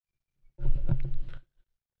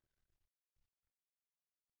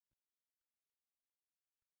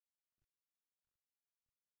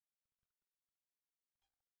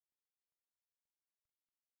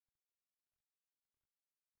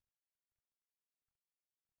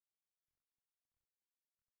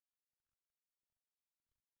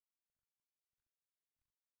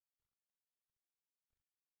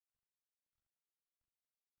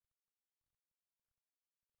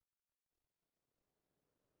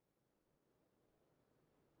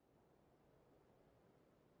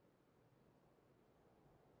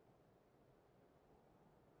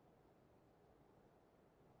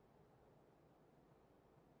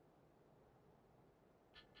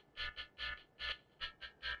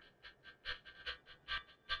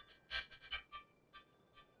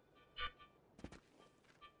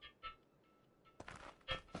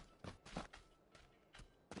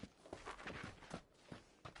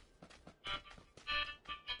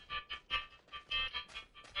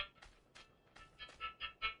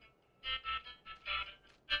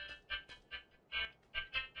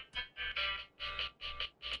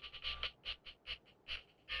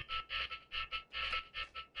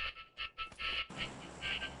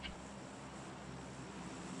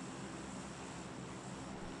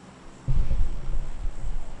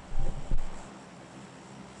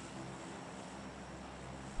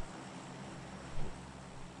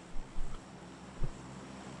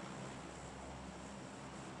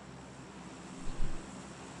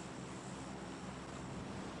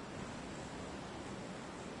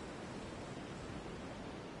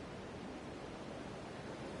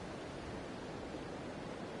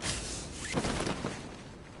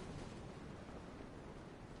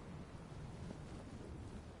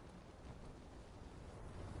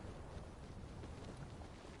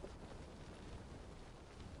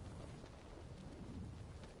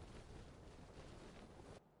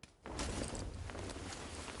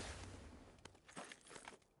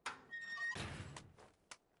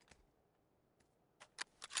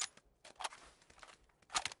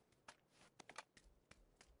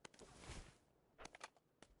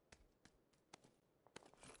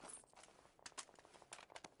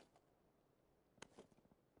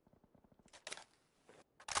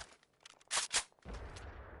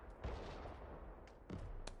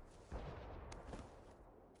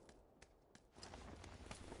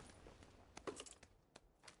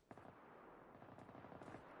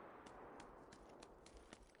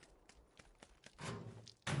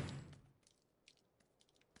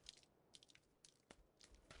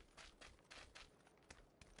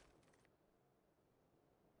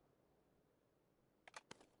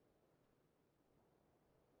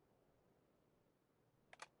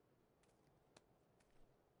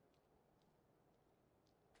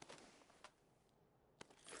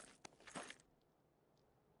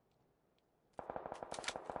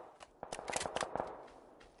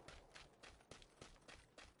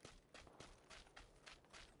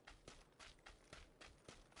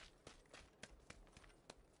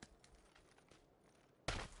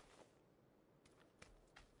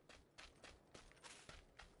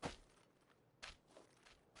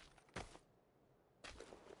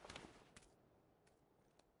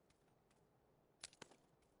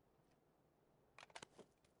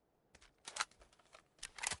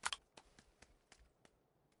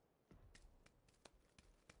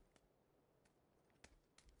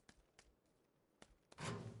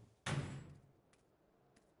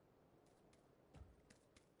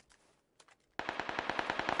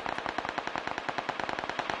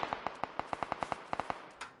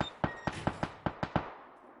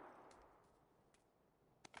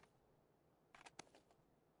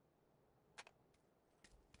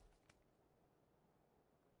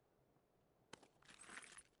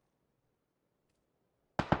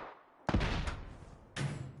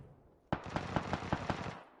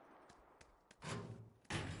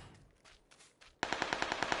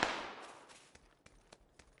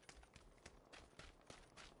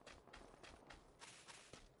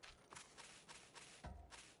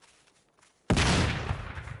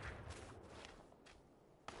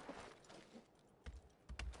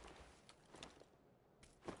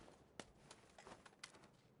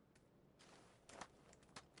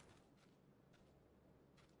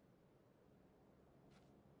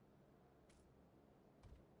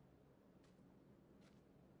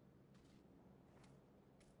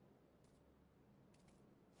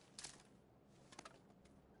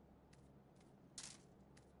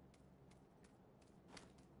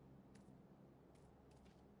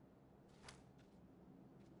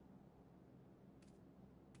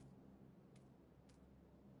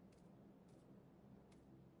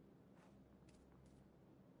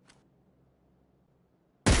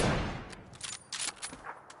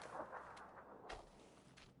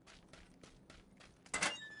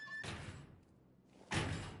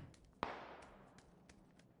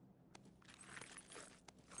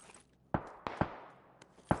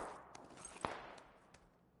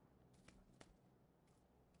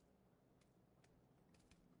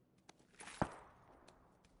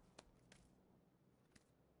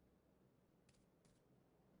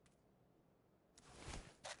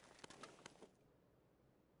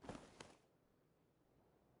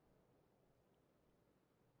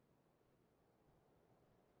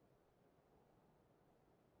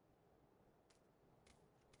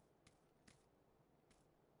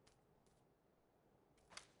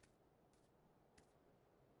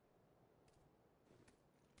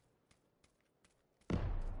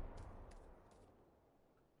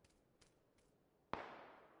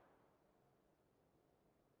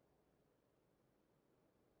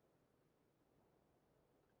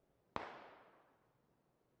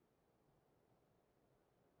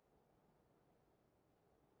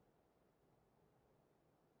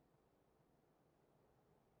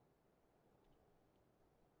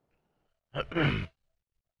Hey,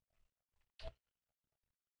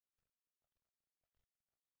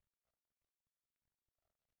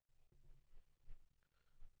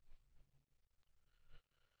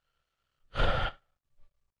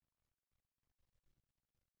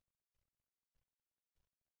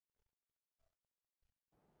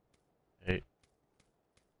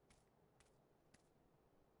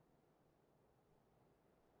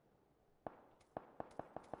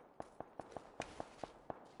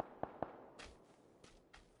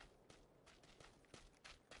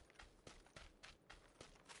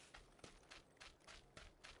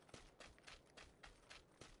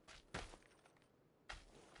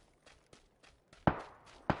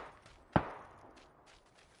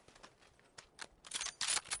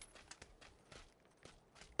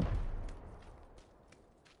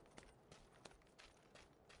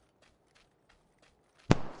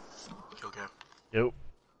 Okay. yo,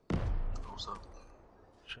 What's up?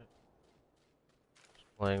 shit,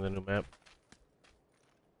 playing the new map.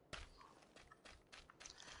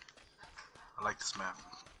 I like this map.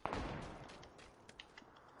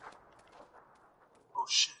 Oh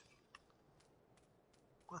shit.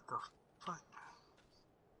 What the fuck?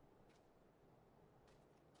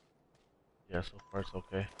 Yeah, so far it's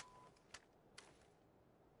okay.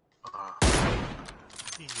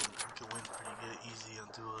 You can win pretty good, easy on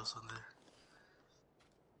duos on there.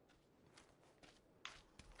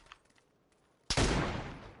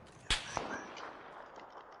 Yeah, back.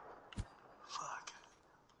 Fuck.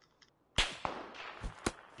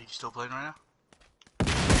 You still playing right now?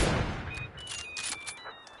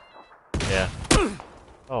 Yeah.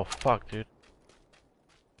 Oh, fuck, dude.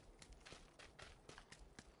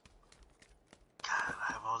 God,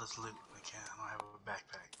 I have all this loot. I don't have a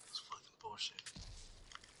backpack. It's fucking bullshit.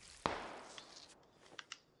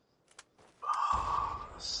 Oh,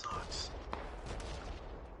 that sucks.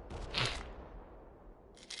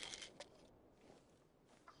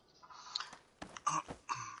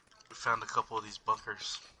 We found a couple of these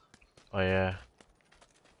bunkers. Oh, yeah.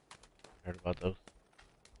 Heard about those.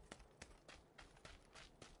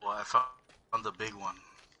 Well, I found the big one.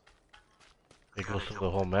 I It got goes a through the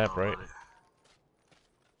couple whole people map, know right? about it.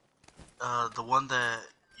 The one that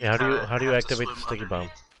you Yeah, kind of how do you have to activate swim the sticky bomb?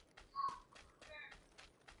 underneath.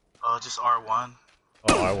 Just R1.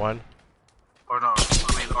 Oh, R1? Or no,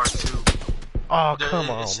 I mean R2. Oh, come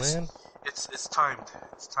It's on, just, man. it's timed.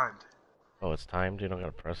 It's timed. Oh, it's timed? You don't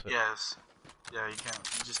gotta press it? Yes. Yeah, you can.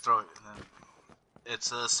 You just throw it and then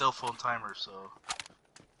it's a cell phone timer, so.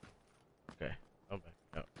 Okay, I'm back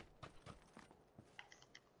out.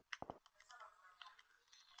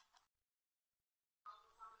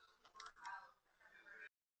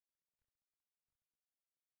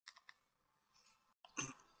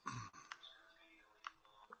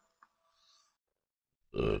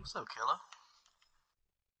 Ugh. What's up, Killa?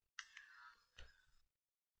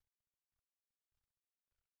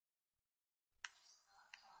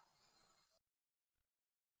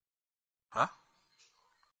 Huh?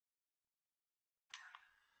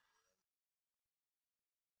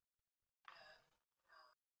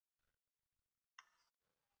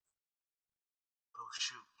 Oh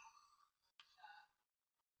shoot.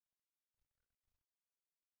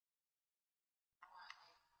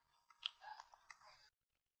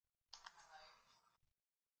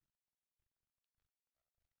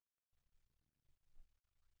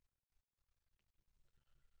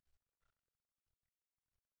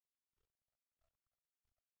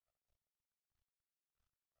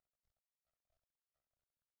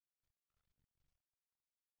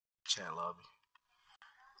 Chat lobby.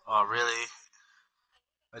 Oh really?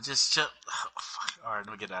 I just chill. Oh, fuck. All right,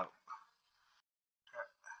 let me get out.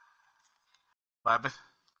 What happened?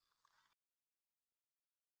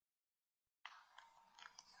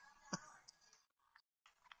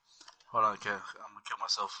 Hold on, okay. I'm gonna kill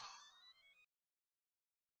myself.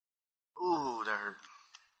 Ooh, that hurt.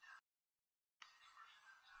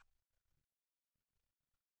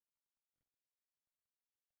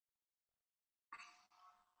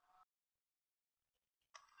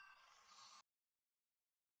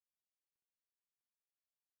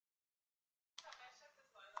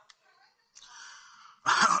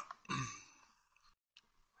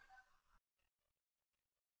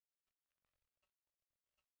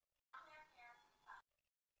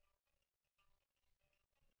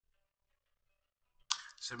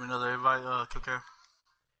 Send me another invite, Killcare.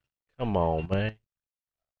 Come on, man.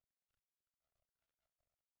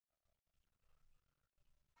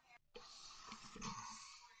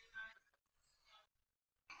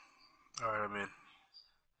 All right, I'm in.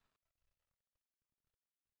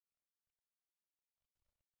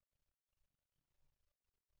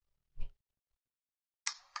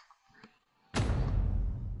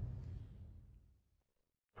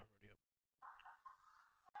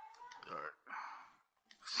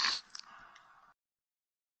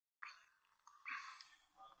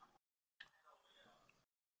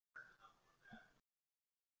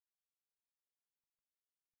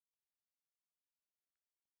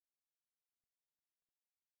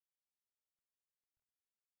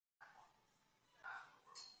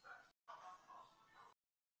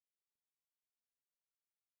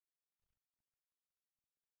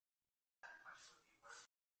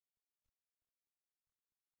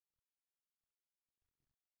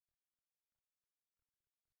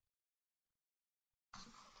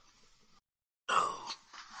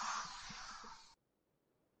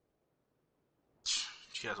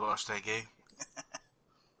 You guys watch that game?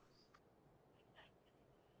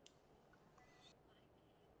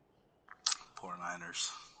 Poor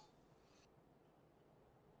Niners.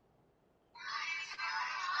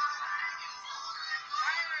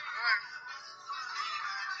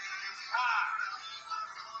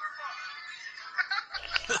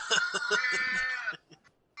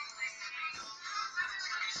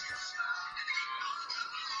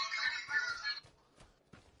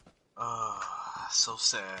 So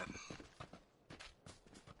sad.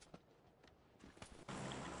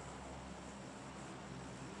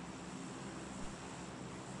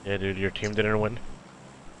 Yeah, dude, your team didn't win.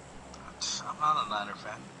 I'm not a Niner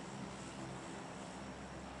fan.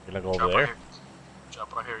 You're gonna go over Drop there? right here.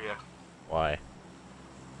 Drop right here, yeah. Why?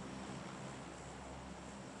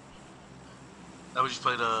 Now we just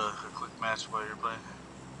played a quick match while you're playing.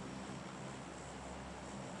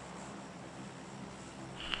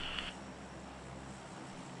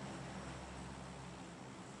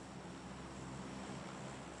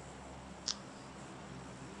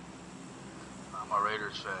 I'm a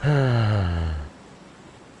Raiders fan.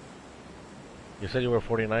 You said you were a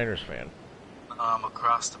 49ers fan. I'm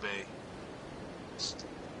across the bay.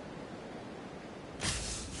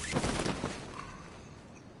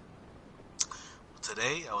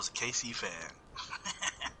 Today, I was a KC fan.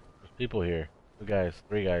 There's people here. 2 guys,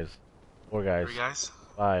 3 guys, 4 guys. 3 guys?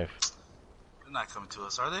 5. They're not coming to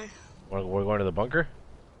us, are they? We're going to the bunker?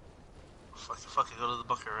 Fucking go to the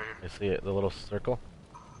bunker right here. I see it, the little circle.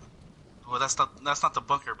 Well, that's not the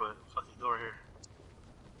bunker, but fucking go right here.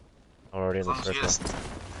 I'm already in the circle. As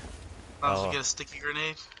long as we get a sticky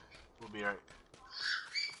grenade, we'll be alright.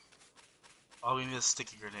 All we need is a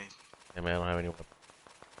sticky grenade. Hey man, I don't have any weapons.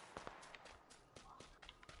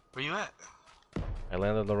 Where you at? I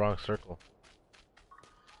landed in the wrong circle.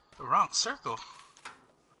 The wrong circle.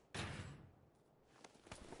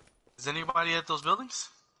 Is anybody at those buildings?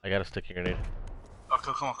 I got a sticky grenade. Oh,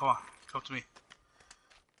 come on. Come to me.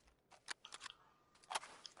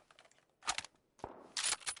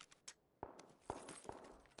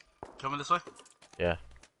 Coming this way? Yeah.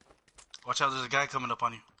 Watch out, there's a guy coming up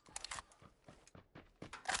on you.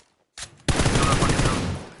 Coming up on you, bro.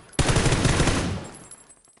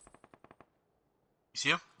 You see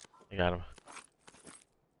him? I got him.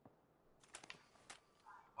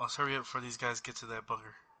 Let's hurry up before these guys get to that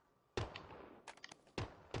bunker.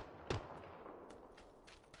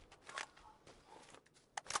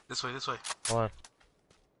 This way. Hold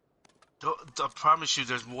on. I promise you,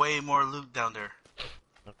 there's way more loot down there.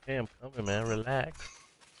 Okay, I'm coming, man. Relax.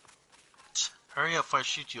 Hurry up before I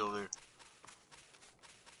shoot you over there.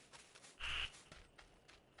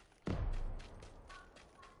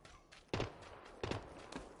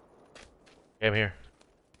 Okay, I'm here.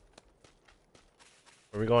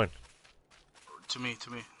 Where are we going? To me.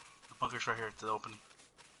 The bunker's right here at the opening.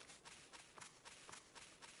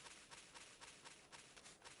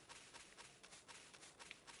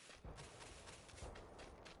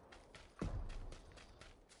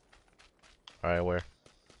 Alright, where?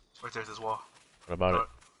 It's right there at this wall. What about it?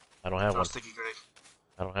 I don't have Throw one. a sticky grenade.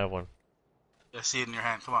 I don't have one. Yeah, I see it in your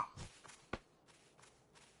hand. Come on.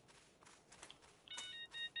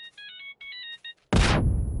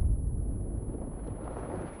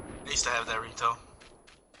 I used to have that ringtone.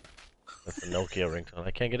 That's a Nokia ringtone.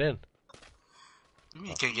 I can't get in. You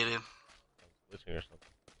mean you can't get in? Glitching or something.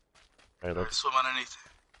 Alright, Or let's... swim underneath.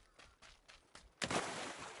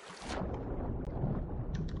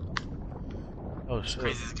 Oh, It's shit.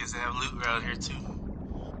 crazy because they have loot around here too.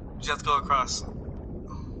 You just have to go across.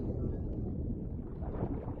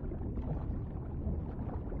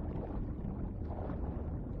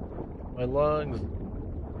 My lungs.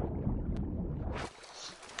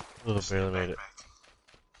 Oh, barely made it.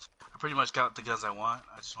 I pretty much got the guns I want.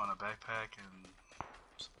 I just want a backpack and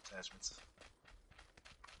some attachments.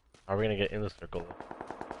 How are we gonna get in the circle?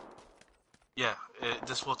 Yeah,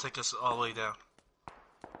 this will take us all the way down.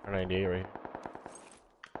 R98 right here.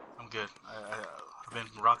 I'm good. I've been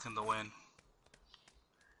rocking the wind.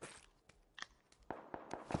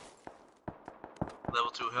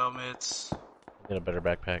 Level 2 helmets. I need a better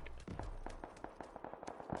backpack.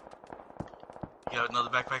 You got another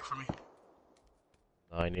backpack for me?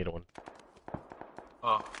 No, I need one.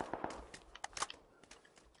 Oh.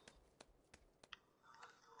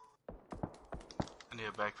 I need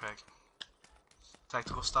a backpack.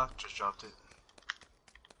 Tactical stock? Just dropped it.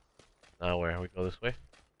 Now where? We go this way?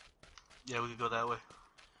 Yeah, we could go that way.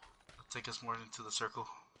 It'll take us more into the circle.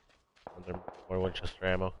 Under more Winchester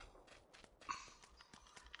ammo.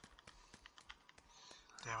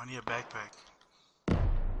 Damn, I need a backpack.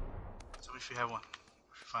 So if you have one.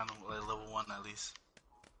 If you find a level 1 at least.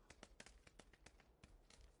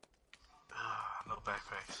 No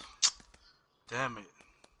backpacks. Damn it.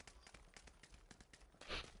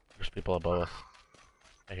 There's people above us.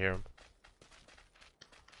 I hear them.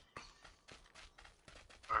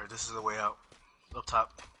 Alright, this is the way out. Up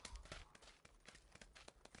top.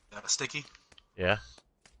 Sticky? Yeah.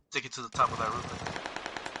 Stick it to the top of that roof.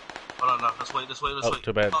 Hold on, no. Let's wait, let's wait, let's Oh, wait.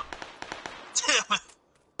 too bad. Oh. Damn it!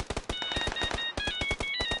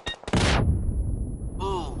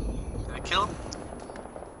 Ooh. Did it kill him?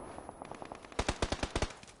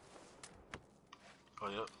 Oh,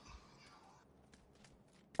 yep.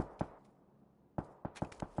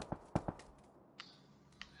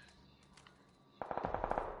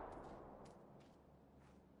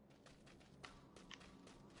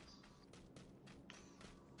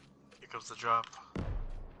 Here comes the drop.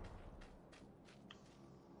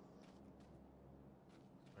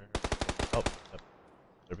 Oh, yep.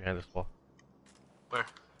 They're behind this wall. Where?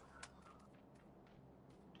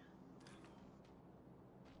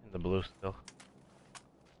 In the blue still.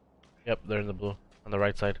 Yep, they're in the blue. On the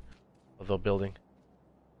right side of the building.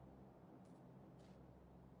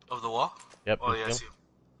 Of the wall? Yep, Oh, you yeah, I see see him? him.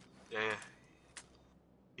 Yeah, yeah.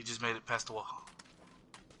 He just made it past the wall.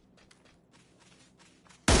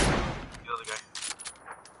 The other guy.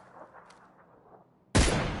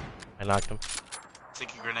 I knocked him.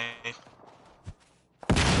 Sticky grenade.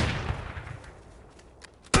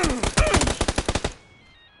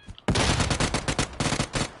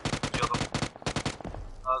 Killed him.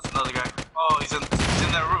 Oh, there's another guy. Oh, he's in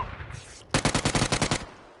that room.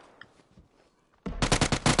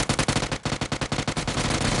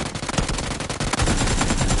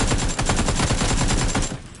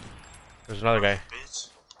 There's another guy. Bitch.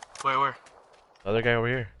 Where? The other guy over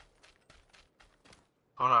here.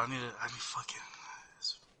 Hold on, I need fucking...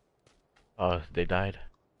 Oh, they died.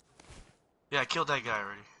 Yeah, I killed that guy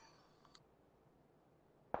already.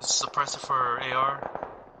 This suppressor for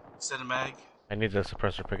AR. Set a mag. I need the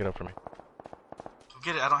suppressor. Pick it up for me. Come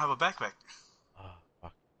get it, I don't have a backpack. Oh,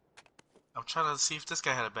 fuck. I'm trying to see if this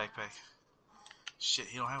guy had a backpack. Shit,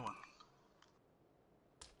 he don't have one.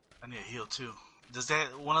 I need a heal too. Does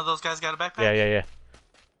one of those guys got a backpack? Yeah.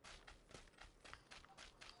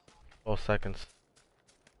 12 seconds.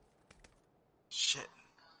 Shit.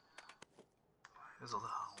 There's a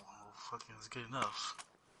lot. Fucking is good enough.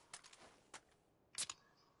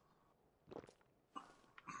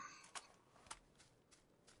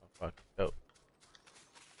 Oh, fuck. Go.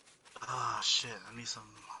 Ah, shit. I need some.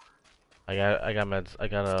 I got meds. I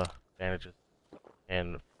got bandages.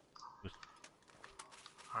 And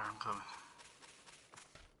Alright, I'm coming.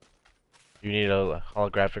 you need a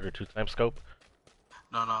holographic or 2x scope?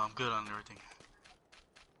 No, I'm good on everything.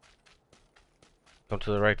 Come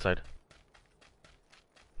to the right side.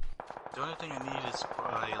 The only thing I need is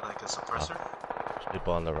probably like a suppressor There's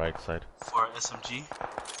people on the right side. for SMG.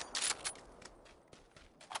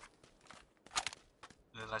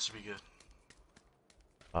 Then that should be good.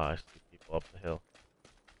 Oh, I see people up the hill.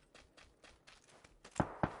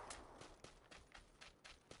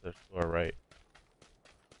 There's to our right.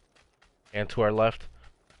 And to our left.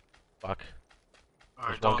 Fuck.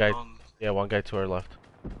 Alright, There's one guy. don't Yeah, one guy to our left.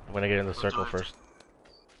 I'm gonna get in the do circle anything. first.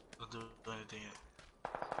 Don't do anything yet.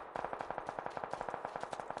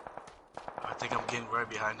 I think I'm getting right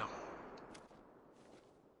behind him.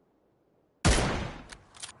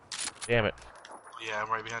 Damn it. Yeah, I'm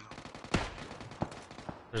right behind him.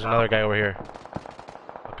 There's another guy over here.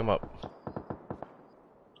 Fuck him up.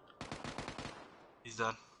 He's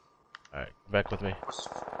done. Alright, come back with me. Where's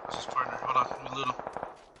his partner? Hold on, let me loot him.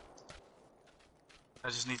 I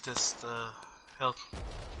just need this health.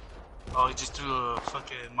 Oh, he just threw a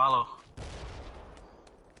fucking malo.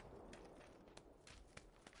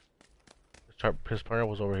 His partner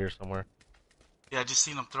was over here somewhere. Yeah, I just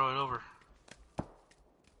seen him throw it over.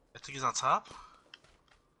 I think he's on top.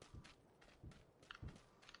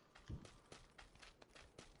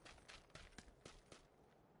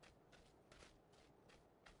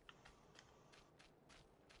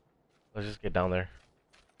 Let's just get down there.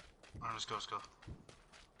 Alright, let's go.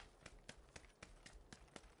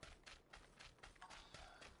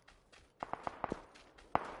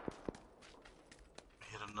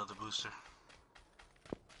 Hit another booster.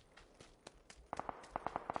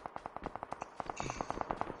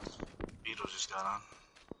 Beetle just got on.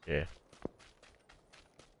 Yeah.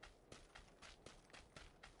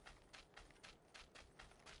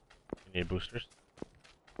 You need boosters?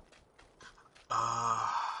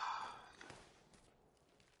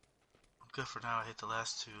 I'm good for now. I hit the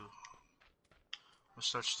last two. We'll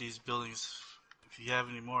search these buildings. If you have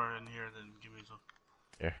any more in here, then give me some.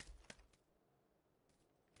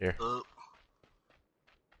 Here. Oh.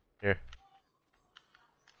 Here.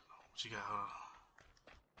 What you got? Hold on.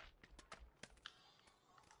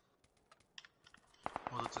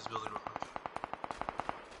 We'll look this building real quick.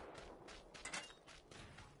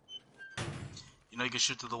 You know you can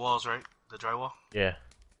shoot through the walls, right? The drywall? Yeah.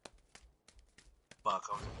 Fuck,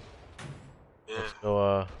 okay. Yeah. Let's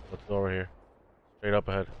go over here. Straight up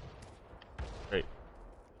ahead. Straight.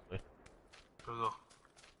 This way. Here we go.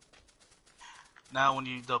 Now when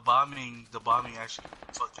you the bombing actually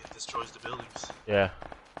fucking destroys the buildings. Yeah.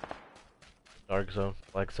 Dark zone,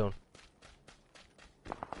 black zone.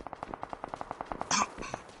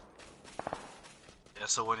 Yeah,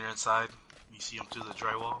 so when you're inside, you see them through the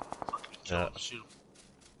drywall. Fucking kill them, shoot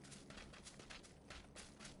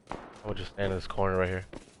them. I would just stand in this corner right here.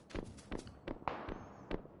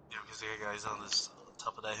 Yeah, because they got guys on this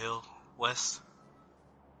top of that hill, west.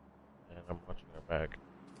 And I'm watching our back.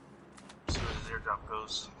 See where the airdrop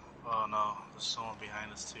goes. Oh no, there's someone behind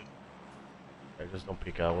us too. Okay, just don't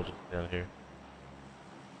peek out, we'll just stand here.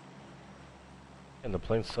 And the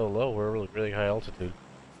plane's so low, we're really, really high altitude.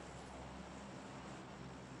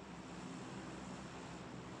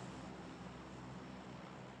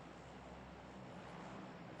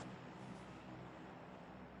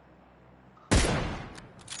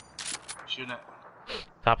 Shooting at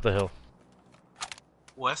Top of the hill.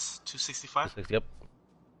 west, 265. Yep.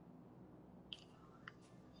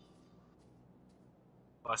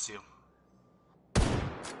 Oh, I see him.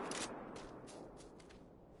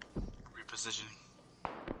 Repositioning.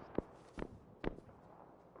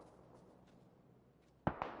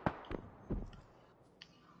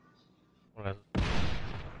 What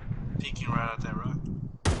Peeking right at that rock.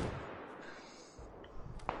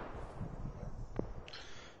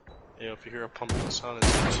 Yeah, if you hear a pumping sound,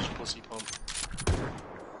 it's just pussy pump.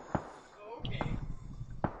 Okay.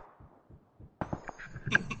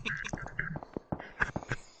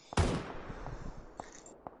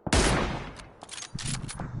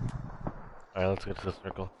 Alright, let's get to the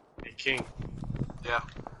circle. Hey, King. Yeah.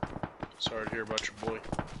 Sorry to hear about your boy.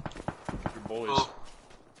 Your boys. Oh,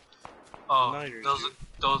 oh Niners,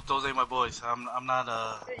 those ain't my boys. I'm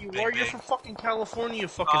not Hey, you bang, are. You're bang. from fucking California, you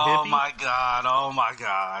fucking Oh hippie. my god, oh my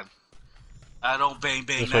god. I don't bang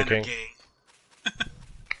bang This way, Niner King. gang.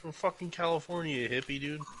 From fucking California, you hippie,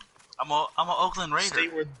 dude. I'm a Oakland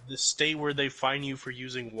Raider. The state where they fine you for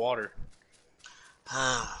using water.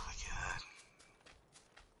 Oh my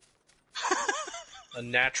A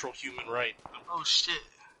natural human right. god. Oh shit.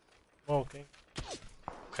 Okay. I'm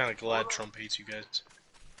kind of glad Trump hates you guys.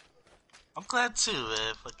 I'm glad too,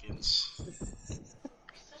 man. Fucking.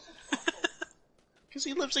 Because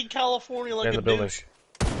he lives in California like Get in a the building. douche.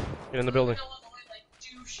 Get in the building. Illinois like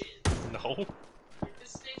douches. No,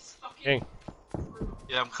 This state's fucking King,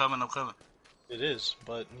 Yeah, I'm coming. it is,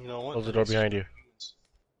 but you know what? close the door behind you.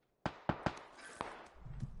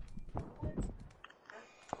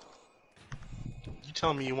 You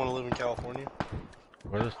telling me you want to live in California?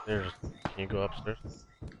 Where's the stairs? Can you go upstairs?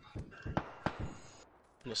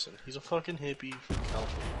 Listen, he's a fucking hippie from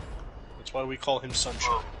California. That's why we call him Sunshine.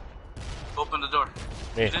 Whoa. Open the door.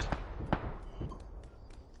 Me. You did?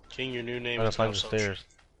 King, your new name Trying to is find now the Sunshine. stairs.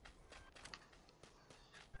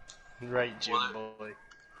 Right, Jim Well, boy.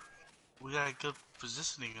 We got good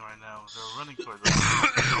positioning right now. They're running towards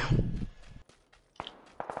us.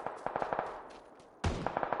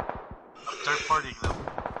 Third party though.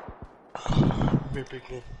 Big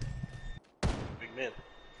man. Big man.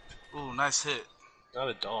 Ooh, nice hit. Not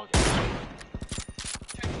a dog. checking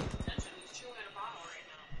attention. He's chewing at a bottle right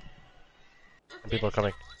now. People are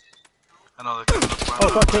coming. I know they're coming up front. Oh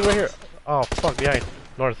fuck, King, right here! Oh fuck, behind.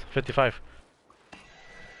 North, 55.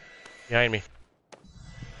 Behind me.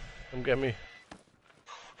 Come get me.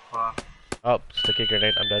 Hold on. Oh, sticky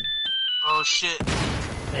grenade, I'm dead. Oh shit.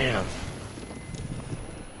 Damn.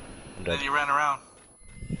 I'm Then dead. he ran around.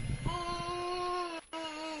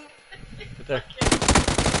 Right there.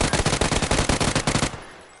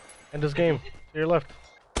 End this game. To your left.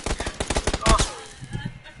 Oh.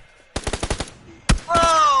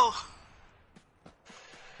 Whoa!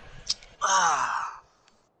 Ah.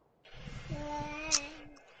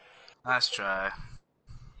 Nice try.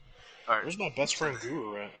 Alright. Where's my best friend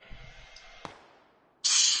Guru at?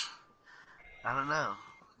 I don't know.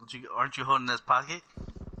 Aren't you holding his pocket?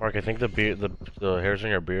 Mark, I think the hairs on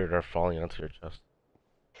your beard are falling onto your chest.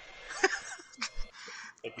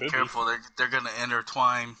 It Be could careful, they're gonna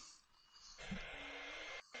intertwine.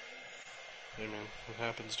 Hey man, what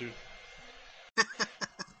happens, dude? At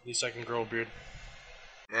least I can grow a beard.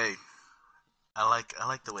 Hey, I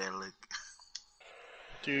like the way I look.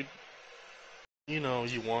 Dude, you know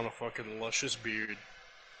you want a fucking luscious beard.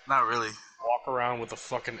 Not really. Walk around with a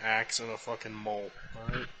fucking axe and a fucking mole,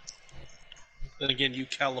 alright? Then again, you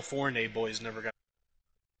California boys never got.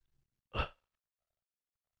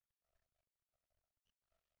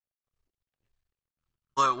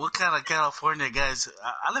 But what kind of California guys?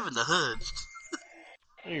 I live in the hood.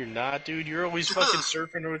 No, you're not, dude. You're always fucking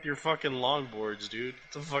surfing with your fucking longboards, dude.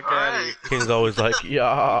 Get the fuck All out of right. here. King's always like,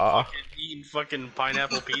 yeah. Fucking eating fucking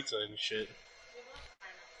pineapple pizza and shit.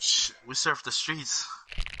 Shh, we surf the streets.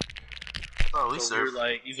 Oh, we So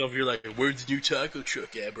surf. he's over here like, where's the new taco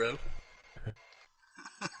truck at, bro?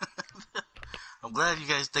 I'm glad you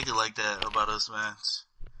guys think it like that about us, man.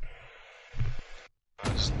 I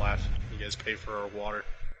just laugh. You guys pay for our water.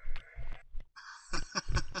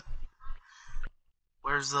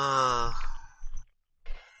 Where's But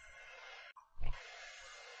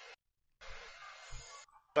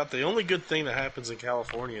the only good thing that happens in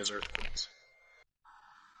California is earthquakes.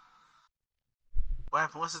 what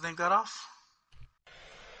happened? What's his name got off?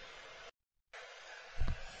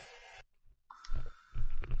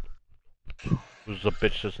 Who's the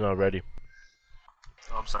bitch that's not ready?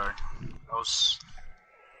 Oh, I'm sorry. I was.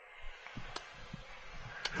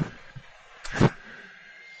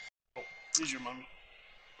 Here's your mommy.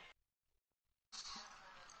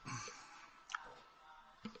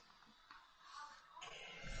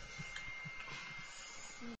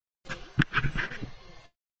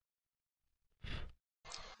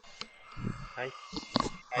 Hi.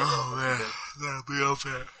 Oh man, gotta be up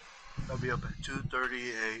at. Gotta be up at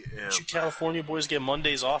 2:30 a.m. You California boys get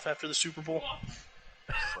Mondays off after the Super Bowl?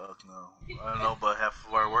 Fuck no. I don't know, but half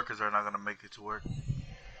of our workers are not gonna make it to work.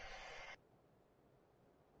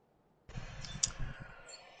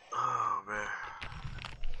 Oh man.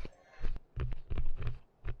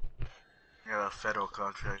 I got a federal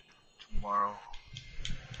contract tomorrow.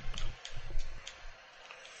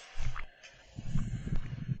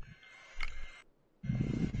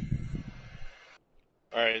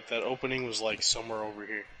 Alright, that opening was like somewhere over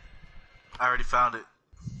here. I already found it.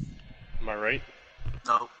 Am I right?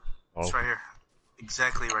 Nope. Oh. It's right here.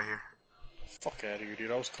 Exactly right here. Fuck out of here,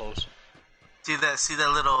 dude. I was close. See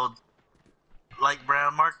that little light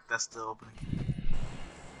brown mark? That's the opening.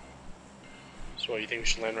 So what, you think we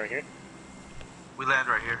should land right here? We land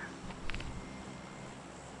right here.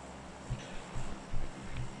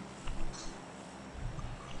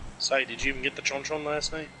 Sai, did you even get the chon chon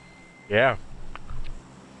last night? Yeah,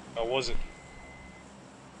 How was it?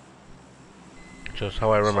 just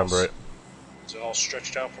how I remember it. Is it all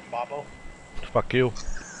stretched out from Babo? Fuck you.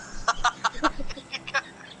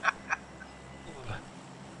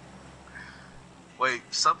 Wait,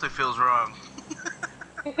 something feels wrong.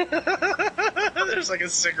 There's like a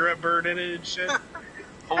cigarette burn in it and shit.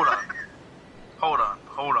 Hold on.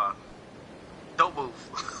 Hold on. Don't move.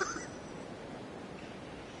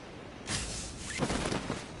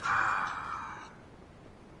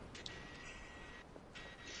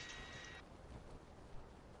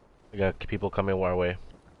 We got people coming our way.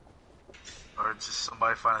 Or just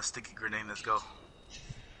somebody find a sticky grenade. Let's go.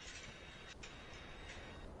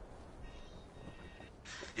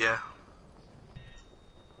 Yeah.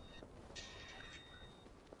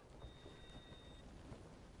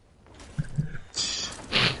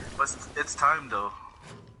 But it's time though.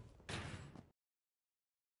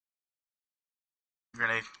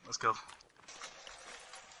 Grenade. Let's go.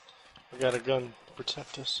 I got a gun to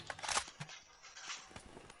protect us.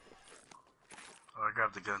 Oh, I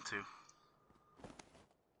grabbed the gun too.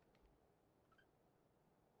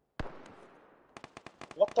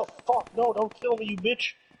 What the fuck? No, don't kill me, you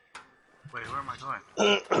bitch. Wait, where am I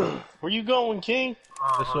going? Where you going, King?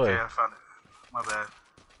 Oh, This okay, way. I found it. My bad.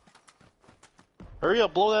 Hurry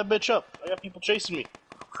up, blow that bitch up. I got people chasing me.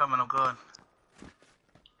 I'm coming, I'm going.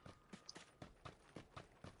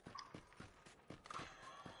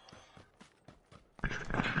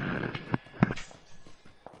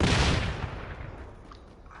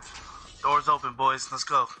 Doors open, boys. Let's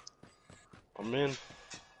go. I'm in.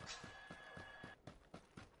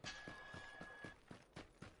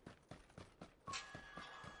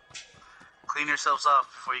 Clean yourselves off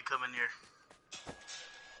before you come in here.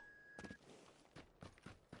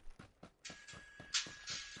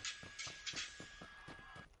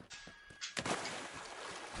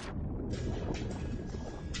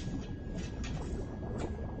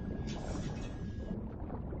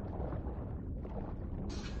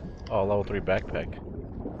 Oh, level 3 backpack.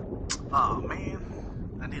 Oh man,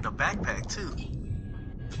 I need a backpack too.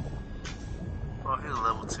 Oh, here's a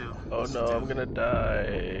level 2. Oh no, I'm gonna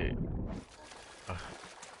die.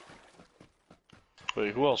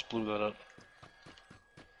 Wait, who else blew that up?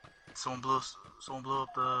 Someone blew up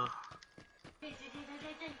the.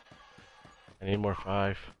 I need more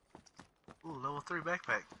 5. Ooh, level 3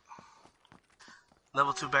 backpack.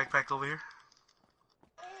 Level 2 backpack over here.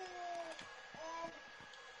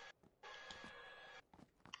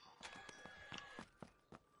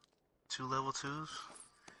 Two level 2s.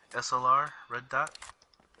 SLR, red dot.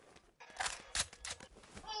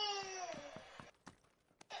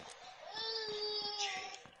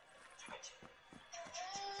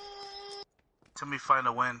 Tell me find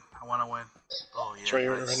a win. I want to win. Oh yeah. It's right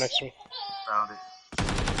here, nice. right next to me. Found it.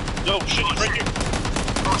 No, shit, he's right here.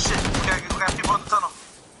 Oh shit, we got people in the tunnel.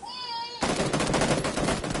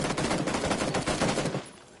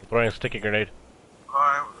 I'm throwing a sticky grenade.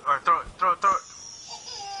 Alright, throw it.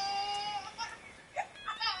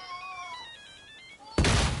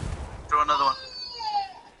 Throw another one.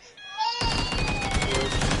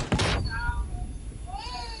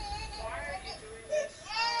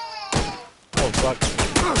 Oh fuck.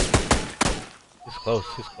 He's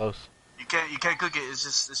close. You can't cook it, it's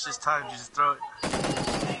just time, you just throw it.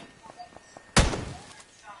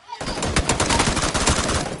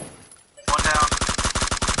 One down.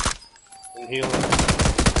 I'm healing.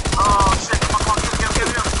 Oh shit, come on, get him.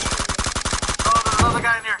 Oh, there's another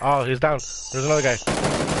guy in here. Oh, he's down. There's another guy.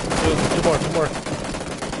 Two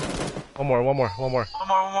more. One more. One more.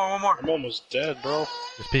 I'm almost dead, bro.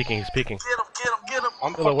 He's peeking. Get him.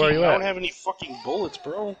 I'm Killer, fucking, where are you I at? don't have any fucking bullets,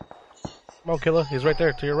 bro. Come on, Killer. He's right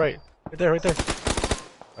there, to your right. Right there. Alright,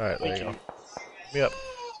 there Thank you go. you. Get me up.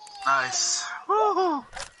 Nice. Woohoo.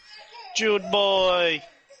 Jude boy.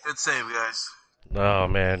 Good save, guys. Oh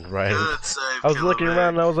man, right. Good save. I was Killer, looking man.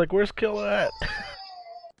 around and I was like, where's Killer at?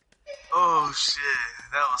 Oh shit,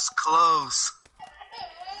 that was close.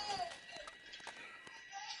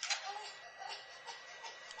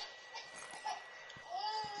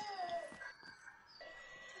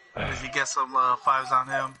 Did you get some 5s on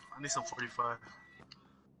him? I need some 45.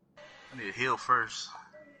 I need to heal first.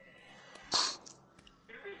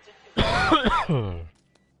 No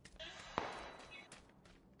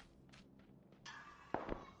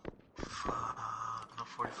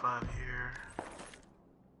 45 here.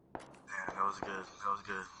 Damn, that was good.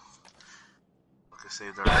 Okay,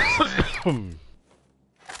 saved our ass.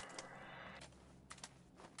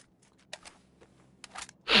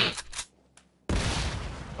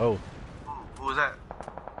 Oh, Who was that?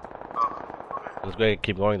 Oh, okay. let's go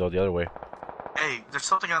keep going though the other way. Hey, there's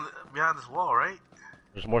something behind this wall, right?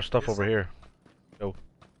 There's more stuff over here. Go.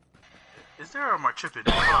 Is there or am I tripping?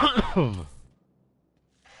 I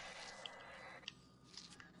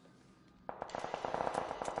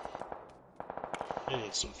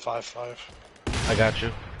need some 5.5. I got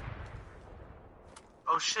you.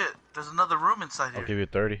 Oh shit, there's another room inside I'll here. give you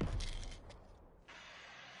 30.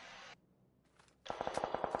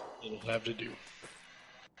 It'll have to do.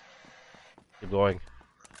 Keep going.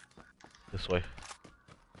 This way.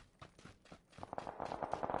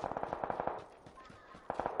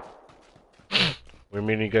 We're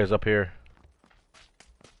meeting you guys up here.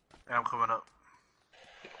 Yeah, I'm coming up.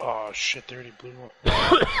 Oh shit, they already blew up.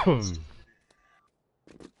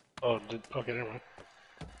 Oh, okay, never mind.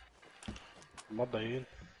 My bad.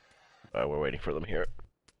 Alright, we're waiting for them here.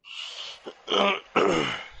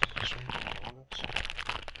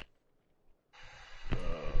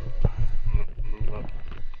 Move up.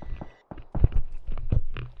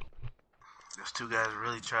 Those two guys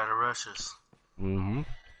really try to rush us. Mm-hmm.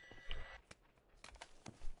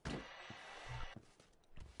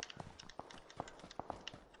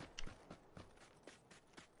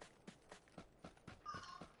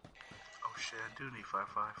 Oh shit, I do need 5.5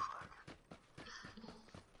 flag.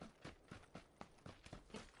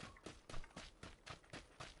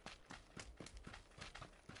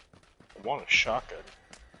 I want a shotgun.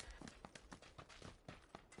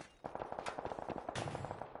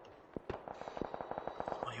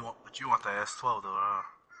 Oh, you want that S12 though, huh?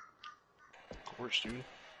 Of course, dude.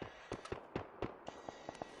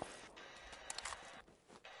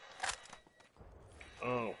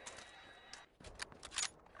 Oh.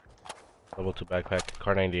 Level 2 backpack.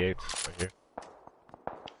 Car 98's right here.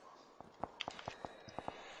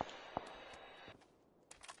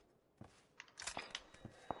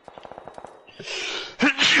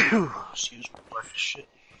 Excuse me. Shit.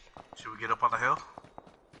 Should we get up on the hill?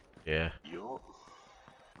 Yeah. Yo.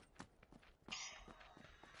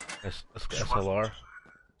 That's SLR.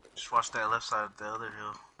 Just watch that left side of the other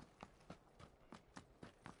hill.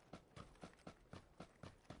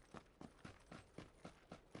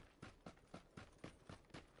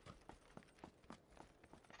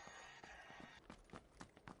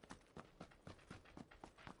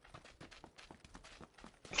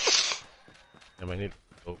 I might need.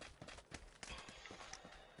 Oh.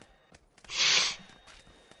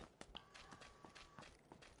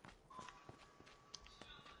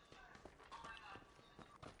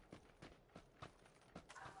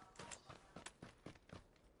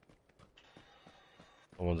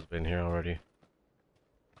 Someone's been here already.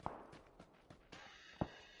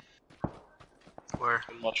 Where?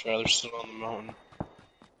 I'd much rather sit on the mountain.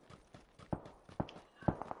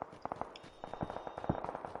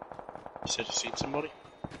 You said you seen somebody?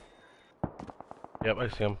 Yep, I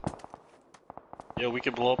see him. Yeah, we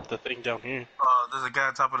could blow up the thing down here. There's a guy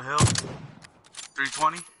on top of the hill.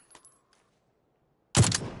 320.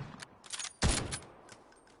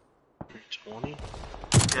 320?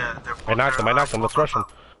 Yeah, they're. I knocked him. Let's rush him.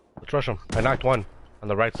 Let's rush him. I knocked one on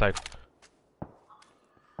the right side.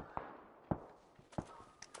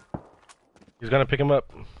 He's gonna pick him up.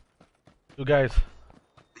 Two guys.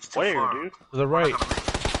 He's too Where, far. dude? To the right.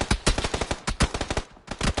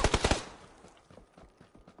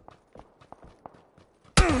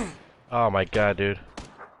 Oh my god, dude.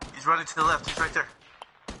 He's running to the left. He's right there.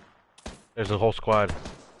 There's a whole squad.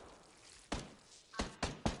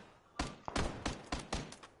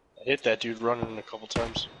 I hit that dude running a couple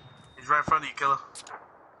times. He's right in front of you, killer.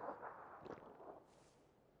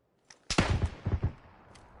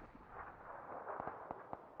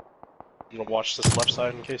 I'm gonna watch this left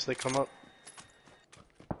side in case they come up.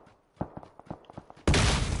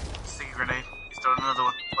 Sticky grenade. He's throwing another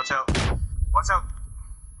one. Watch out. Watch out.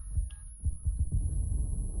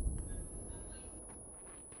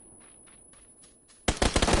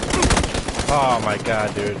 Oh my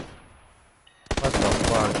god, dude. What the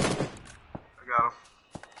fuck? I got him.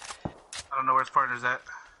 I don't know where his partner's at.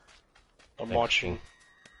 I'm Thanks, watching. King.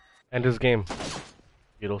 End his game.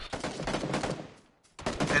 Beatles.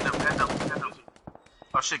 End him.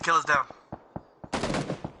 Oh shit, killer's down.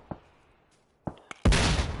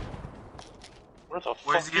 Where the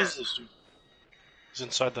Where's fuck he is at? this dude? He's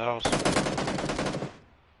inside the house.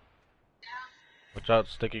 Watch out,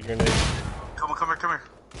 sticky grenade. Come here.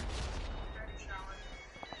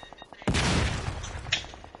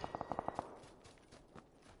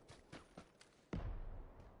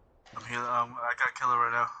 I'm here. I got killer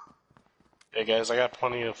right now. Hey guys, I got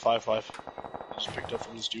plenty of 5.5. I just picked up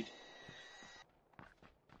from this dude.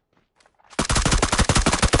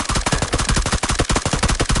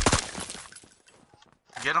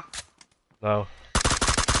 You get him? No.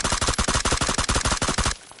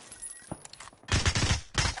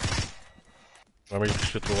 Remember, you can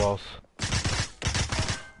shoot the walls.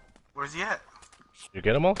 Where's he at? You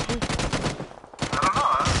get them all? I don't know.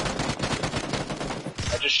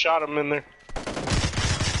 I just shot him in there.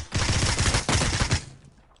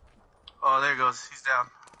 Oh, there he goes. He's down.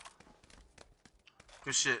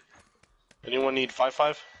 Good shit. Anyone need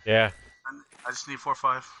 5.5? Yeah. I just need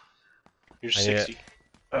 4-5. Here's I need 60.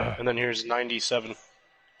 And then here's 97.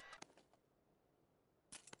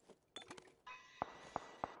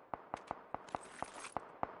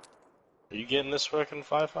 Are you getting this fucking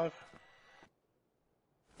 5.5?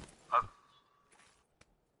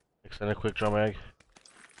 Extend a quick drum mag.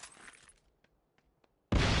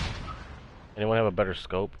 Anyone have a better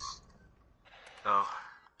scope? Oh.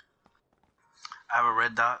 I have a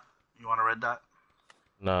red dot. You want a red dot?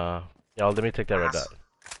 Nah. Yeah, let me take that red dot.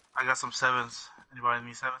 I got some 7s. Anybody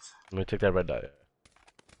need 7s? Let me take that red dot.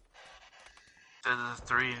 There's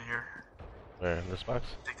 3 in here. Where? In this box?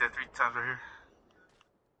 Take that 3 times right here.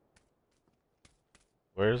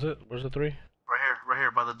 Where is it? Where's the 3? Right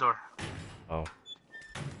here by the door. Oh.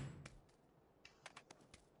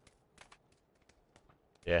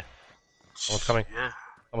 Yeah. Someone's coming. Yeah.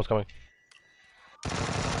 Someone's coming.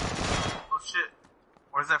 Oh shit.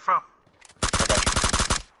 Where's that from?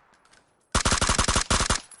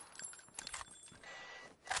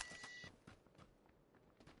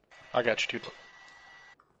 I got you, dude.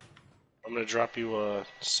 I'm gonna drop you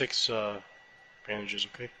 6 bandages,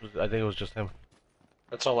 okay? I think it was just him.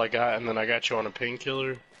 That's all I got, and then I got you on a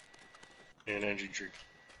painkiller and an energy drink.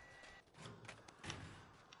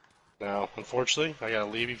 Now, unfortunately, I gotta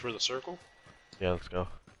leave you for the circle. Yeah, let's go.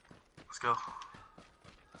 Let's go.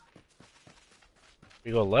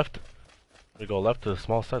 We go left? We go left to the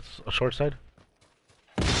small side, a short side?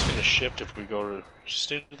 It's gonna shift if we go to... Just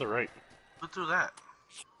stay to the right. Who threw that?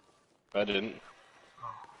 I didn't.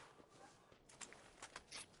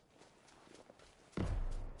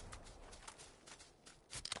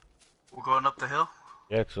 We're going up the hill?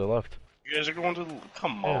 Yeah, to the left. You guys are going to the...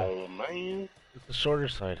 Come Yeah. on, man. It's the shorter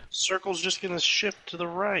side. Circle's just gonna shift to the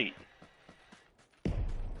right.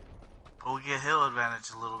 But we get hill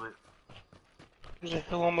advantage a little bit. There's a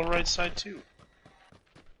hill on the right side, too.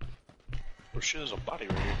 Oh shit, there's a body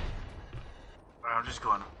right here. Alright, I'm just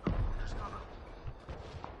going up.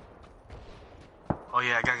 Oh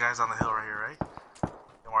yeah, I got guys on the hill right here, right?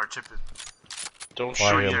 Don't worry, chip it. Don't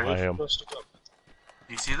Why shoot him? your Why head him? first up.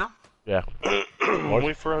 Do you see them? Yeah.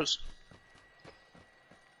 Wait for us.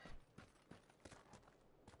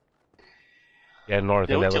 Yeah, north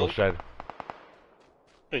Yeah, in we that little killed shed.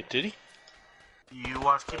 Wait, did he? You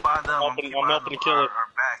watch, keep behind them. I'm keep helping behind to them, kill it. our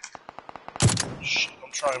back. Shit,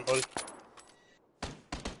 I'm trying, buddy.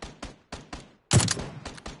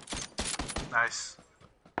 Nice.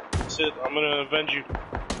 That's it. I'm gonna avenge you.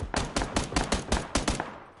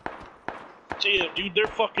 Damn, dude, they're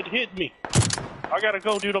fucking hitting me. I gotta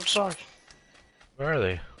go, dude. I'm sorry. Where are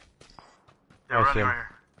they? They're I see running 'em. right here.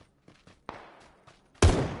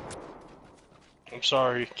 I'm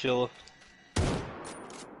sorry, killer.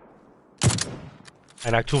 I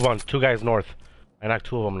knocked two guys north. I knocked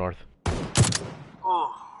two of them north.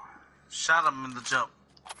 Oh, shot him in the jump.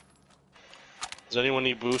 Does anyone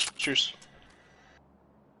need boosters?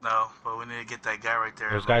 No, but we need to get that guy right there.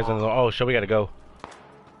 There's guys in the. Oh shit, we gotta go.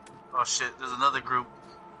 Oh shit, there's another group.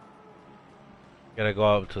 Gotta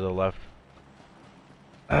go up to the left.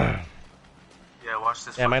 Yeah, watch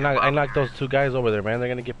this. Damn, I fucking knocked bomb those two guys over there, man. They're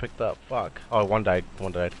gonna get picked up. Fuck. Oh, one died.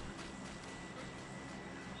 One died.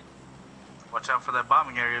 Watch out for that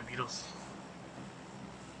bombing area, Beatles.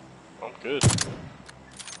 I'm good.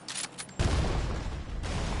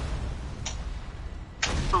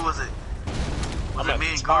 Who was it? Was I'm it at me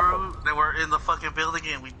the and top Guru that were in the fucking building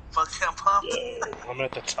and we fucking pumped? Yeah, I'm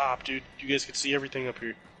at the top, dude. You guys can see everything up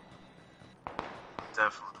here.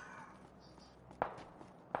 Definitely.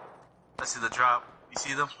 I see the drop. You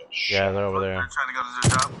see them? Yeah, they're over They're there. trying to go to the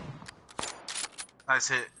drop. Nice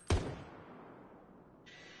hit.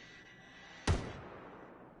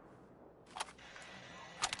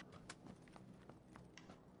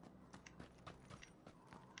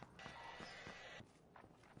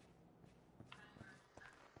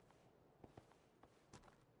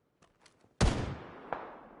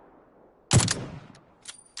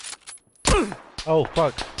 Oh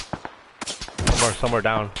fuck. Somewhere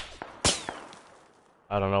down.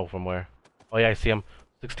 I don't know from where. Oh yeah, I see him.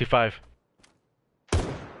 65.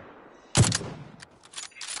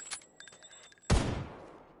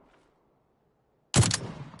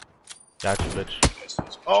 Gotcha,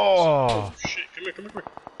 bitch. Oh! Shit, come here, come here.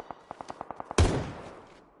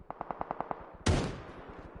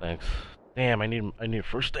 Thanks. Damn, I need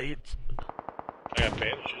first aids. I got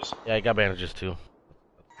bandages. Yeah, I got bandages too.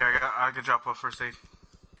 Okay, I can drop a first aid.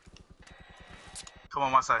 Come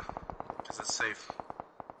on my side, because it's safe.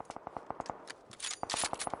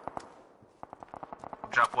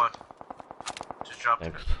 Drop one. Just drop it.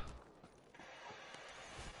 Thanks.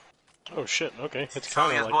 Oh shit, okay. It's Oh,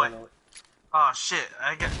 kind yes, of boy. like... Oh shit,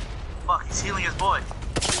 I get. Fuck, he's healing his boy.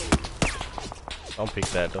 Don't pick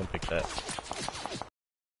that, don't pick that.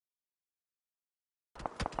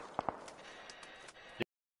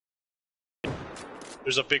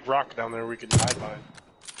 There's a big rock down there we can hide behind.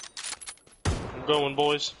 I'm going,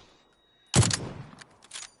 boys.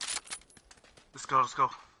 Let's go, let's go.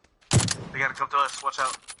 They gotta come to us, watch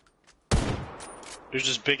out. There's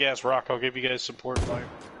this big ass rock. I'll give you guys support fire.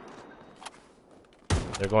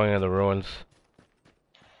 They're going in the ruins.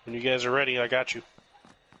 When you guys are ready, I got you.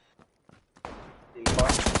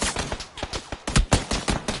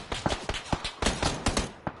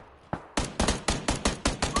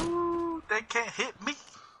 Ooh, they can't hit me.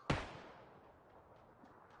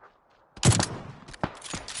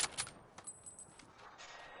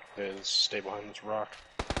 Yeah, let's stay behind this rock.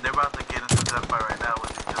 They're about to get into the gunfight right now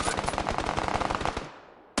with each other.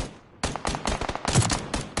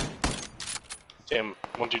 Damn,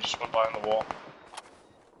 one dude just went behind the wall.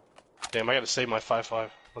 Damn, I gotta save my 5.5.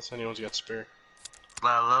 Unless anyone's got spare.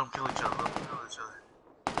 Let them kill each other, let them kill each other.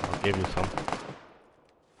 I'll give you some.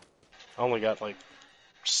 I only got like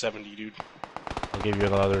 70, dude. I'll give you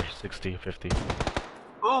another 60, 50.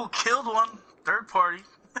 Ooh, killed one. Third party.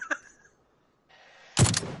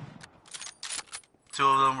 Two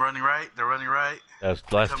of them running right. They're running right. That's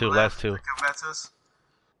last two, last two. They come back to us.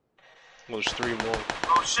 Well, there's 3 more.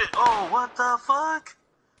 Oh shit! Oh, what the fuck?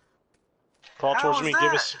 Crawl How towards was me.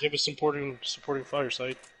 that? Give us supporting fire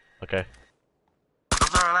site. Okay.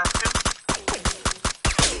 Those are our last two.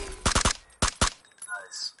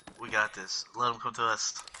 Nice. We got this. Let them come to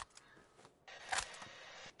us.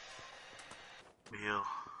 We heal.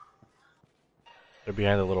 They're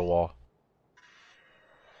behind the little wall.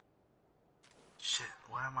 Shit.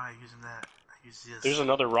 Why am I using that? I use this. There's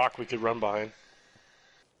another rock we could run behind.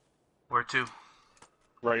 Where to?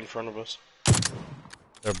 Right in front of us.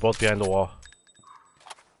 They're both behind the wall.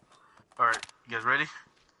 Alright, you guys ready?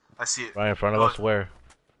 I see it. Right in front of Go us, where?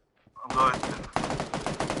 I'm going.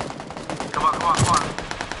 Come on, come on, come on.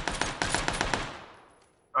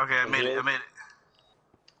 Okay, I made it, I made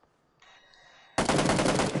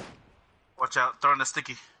it. Watch out, throwing the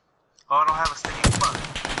sticky. Oh, I don't have a sticky. Come on.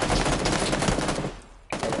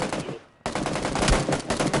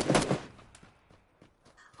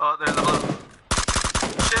 Oh, there's a load.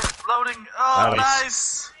 Shit, loading. Oh, Nice.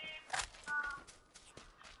 nice.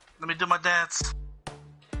 Let me do my dance.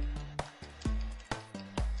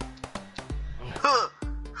 Huh,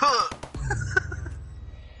 huh.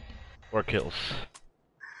 4 kills.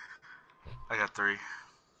 I got 3.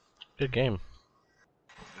 Good game.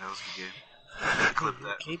 That was a good game. Clip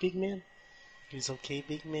that. Okay, big man? He's okay,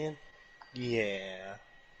 big man? Yeah.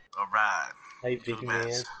 Alright. Hey, big the man.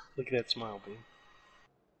 best. Look at that smile, babe.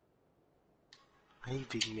 Hey,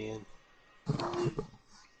 big man.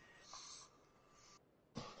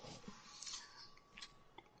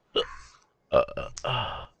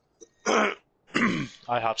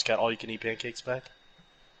 IHOP's got all-you-can-eat pancakes back.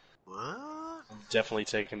 What? I'm definitely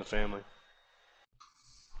taking the family.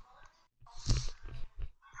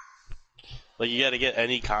 Like, you gotta get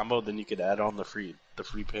any combo, then you could add on the free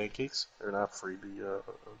pancakes. Or not free, the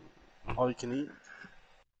all-you-can-eat.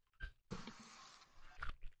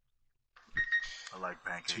 I like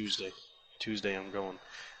pancakes. Tuesday I'm going.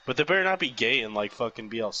 But they better not be gay and, like, fucking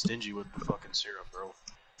be all stingy with the fucking syrup, bro.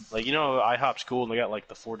 Like, you know, IHOP's cool and they got, like,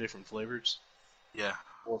 the 4 different flavors. Yeah.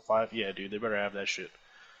 4 or 5. Yeah, dude, they better have that shit.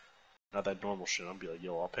 Not that normal shit. I'll be like,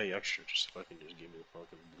 yo, I'll pay extra just if I can just give me the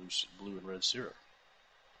fucking blue and red syrup.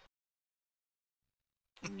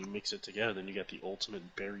 When you mix it together, then you got the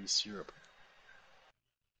ultimate berry syrup.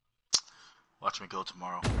 Watch me go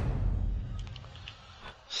tomorrow.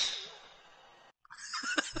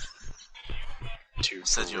 Dude,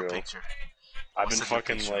 Send for you a real. picture. I've been Send you a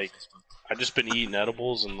fucking, picture on like, Facebook. I've just been eating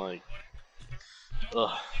edibles and, like,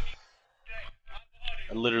 ugh.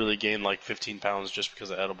 I literally gained, like, 15 pounds just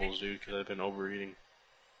because of edibles, dude, because I've been overeating.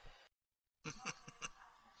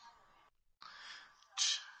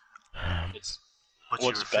 It's But you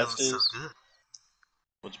what's were feeling best so is good.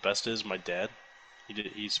 what's best is my dad.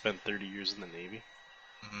 He spent 30 years in the Navy,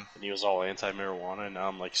 Mhm. and he was all anti-marijuana. And now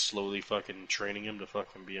I'm like slowly fucking training him to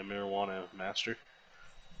fucking be a marijuana master.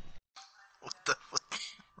 What the fuck?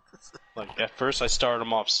 Like at first I started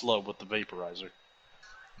him off slow with the vaporizer.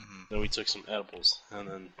 Mhm. Then we took some edibles, and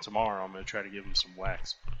then tomorrow I'm gonna try to give him some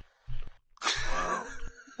wax. Wow.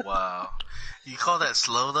 Wow. You call that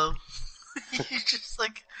slow though? You're just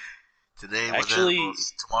like today was Actually-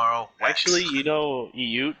 edibles, tomorrow wax. Actually, you know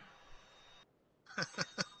Eute.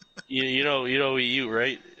 you know Eute,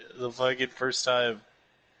 right? The fucking first time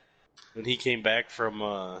when he came back from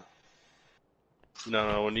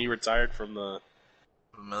no, when he retired from the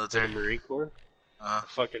military. Marine Corps, Uh, I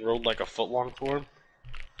fucking rode like a foot long for him.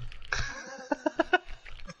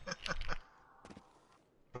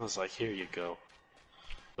 I was like, here you go.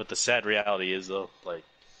 But the sad reality is though, like,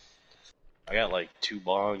 I got like 2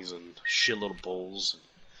 bongs and shitload of bowls. And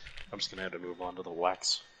I'm just gonna have to move on to the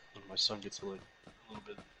wax when my son gets like a little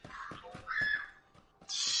bit older.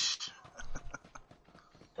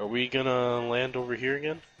 Are we gonna land over here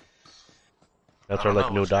again? That's I our don't like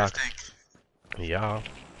know, new what you guys docks. think? Yeah.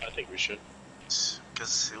 I think we should.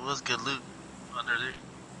 Because it was good loot under there.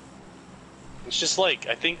 It's just like,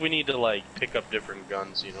 I think we need to like pick up different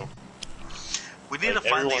guns, you know? We need Like, to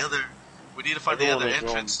find everyone- the other. We need to find the everyone other was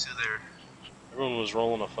entrance to their. Everyone was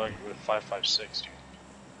rolling a fuck with 5.56, dude.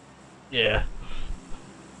 Yeah.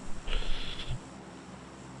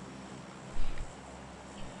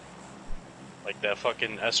 Like that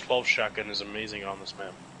fucking S12 shotgun is amazing on this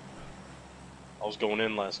map. I was going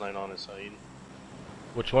in last night on it, Saeed.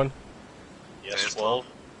 Which one? The The S12.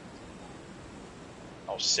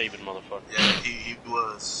 I was saving motherfuckers. Yeah, he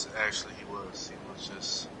was. Actually, he was. He was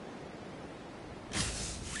just.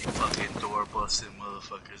 Fucking door busting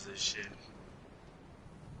motherfuckers and shit.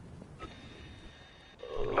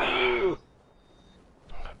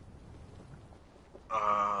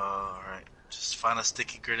 Alright. Just find a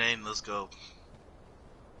sticky grenade and let's go.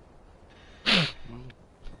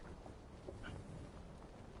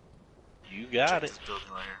 You got Check it. this building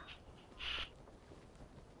right here.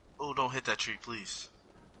 Oh, don't hit that tree, please.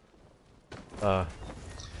 Uh,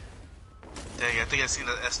 Dang, I think I seen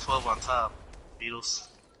the S12 on top. Beatles.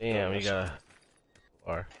 damn, you got a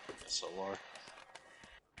bar. SLR.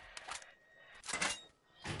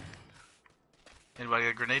 Anybody got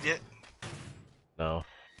a grenade yet? No.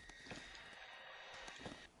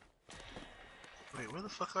 Wait, where the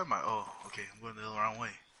fuck am I? Oh, okay, I'm going the wrong way.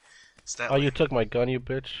 It's that Oh, way. you took my gun, you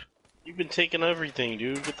bitch. You've been taking everything,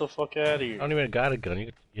 dude. Get the fuck out of I here. don't even got a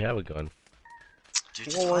gun. You have a gun. Dude,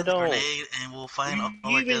 just No, I find the don't. grenade and we'll find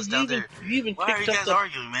all You the guys down there. even Why are you picked up guys the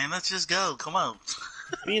arguing, man? Let's just go. Come on.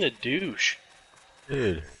 being a douche.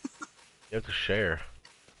 Dude, you have to share.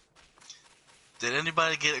 Did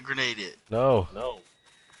anybody get a grenade yet? No. No.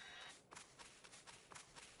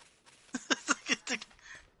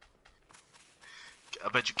 I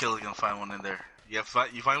bet you Killer's gonna find one in there. You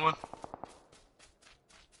find one?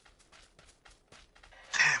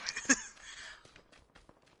 Damn it.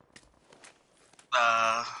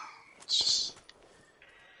 It's just...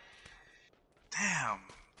 Damn.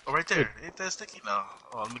 Oh, right there. Ain't that sticky? No.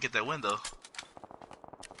 Oh, let me get that window.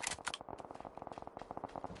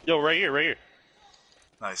 Yo, right here, right here.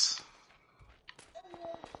 Nice.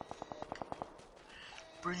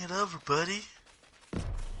 Bring it over, buddy.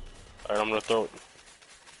 Alright, I'm gonna throw it.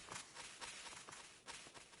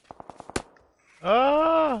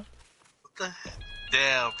 Ah! What the heck?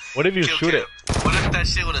 Damn. What if you Kill shoot cam. it? What if that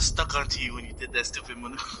shit would have stuck onto you when you did that stupid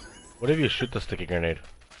maneuver? What if you shoot the sticky grenade?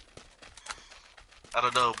 I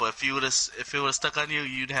don't know, but if it would have stuck on you,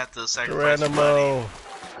 you'd have to sacrifice your body. Geronimo!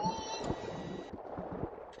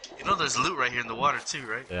 You know there's loot right here in the water too,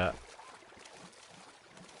 right? Yeah.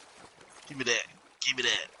 Give me that. Give me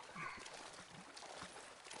that.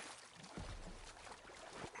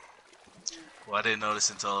 Well, I didn't notice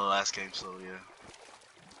until the last game, so yeah.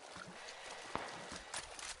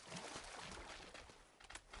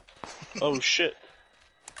 Oh shit.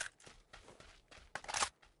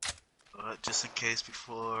 Just in case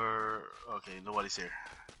before... Okay, nobody's here.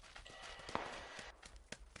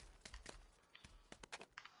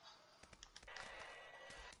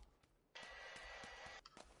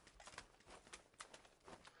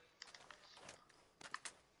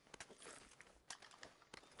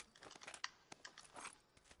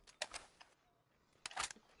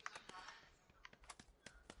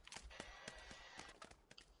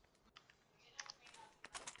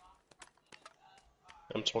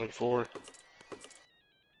 M24.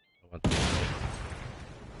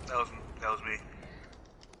 That was me.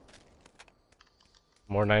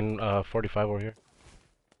 More 945 over here.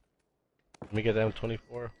 Let me get the M24.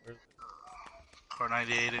 Where's it? Car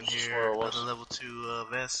 98 in here. Where it was. Another level 2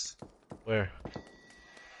 vest. Where?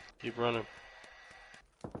 Keep running.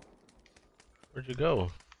 Where'd you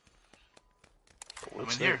go? I'm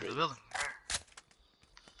What's in here, there, the building.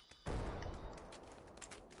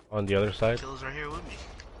 On the other side? Killer's right here with me.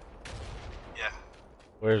 Yeah.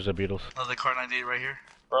 Where's the Beatles? Another car 98 right here.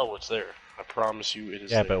 Bro, it's there. I promise you it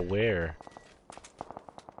is Yeah, there. but where?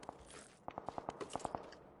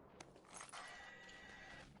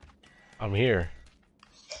 I'm here.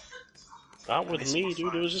 Not with me,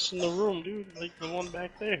 dude. It was just in the room, dude. Like the one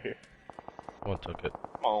back there. Someone took it.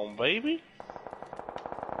 Come on, baby.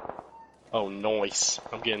 Oh, nice.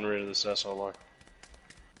 I'm getting rid of this SLR.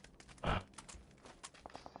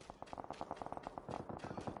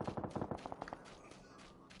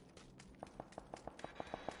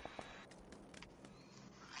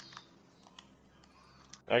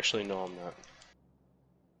 Actually, no, I'm not.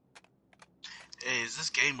 Hey, is this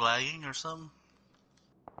game lagging or something?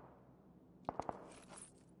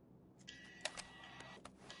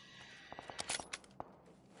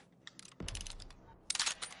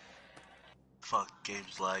 Fuck,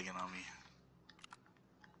 game's lagging on me.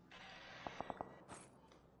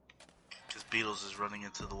 Cause Beatles is running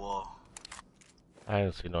into the wall. I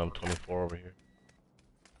didn't see no M24 over here.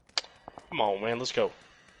 Come on, man. Let's go.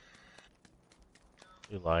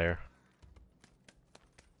 You liar.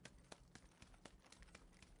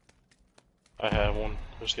 I have one.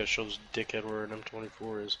 I just gotta show this dickhead where an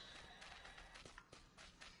M24 is.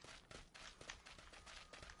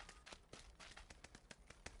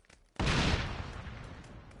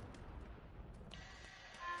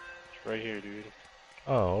 It's right here, dude.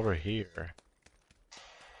 Oh, over here.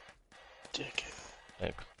 Dickhead.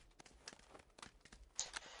 Thanks.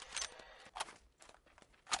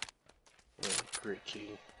 Yeah, great key.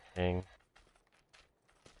 Dang.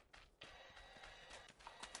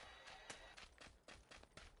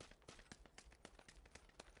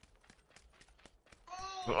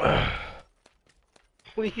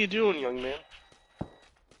 What are you doing, young man?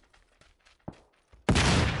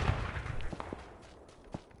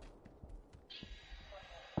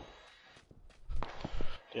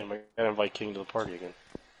 Damn, I gotta invite King to the party again.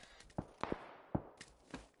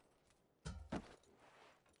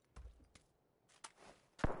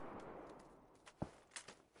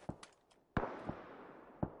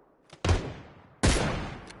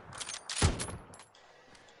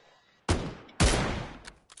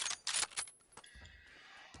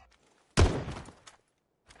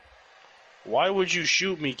 Why would you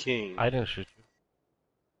shoot me, King? I didn't shoot you.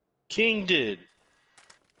 King did.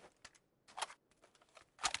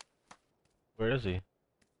 Where is he?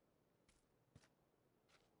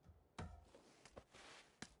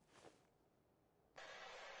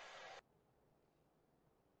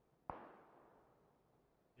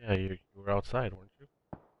 Yeah, you were outside, weren't you?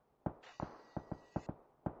 I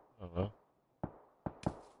don't know.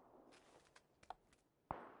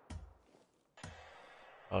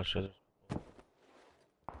 Oh shit.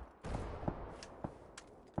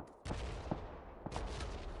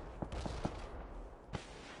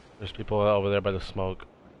 There's people over there by the smoke.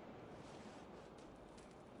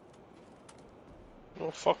 Oh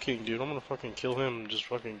fucking dude, I'm gonna fucking kill him and just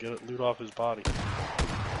fucking get loot off his body.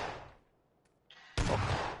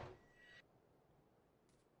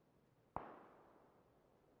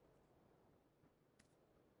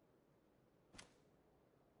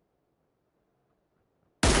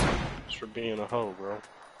 Just for being a hoe, bro.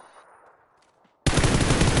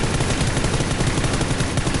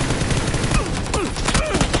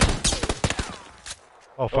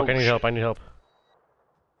 Oh fuck, I need shit. help, I need help.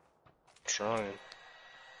 Trying.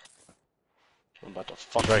 I'm about to He's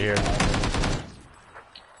fuck right here.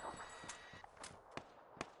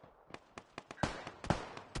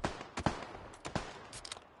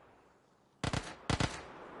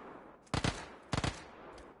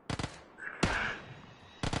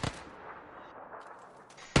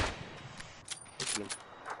 Look at him.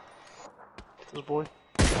 This boy.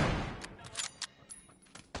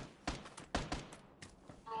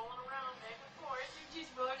 Rolling around back and forth. You're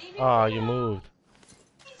just running Ah, around. you moved.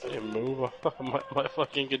 I didn't move. my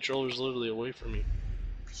fucking controller's literally away from me.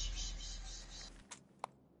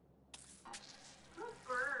 Good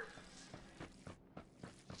bird.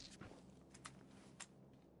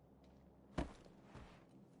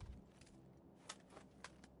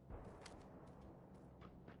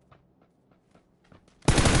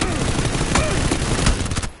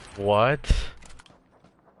 What?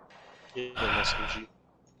 Yeah, an SMG.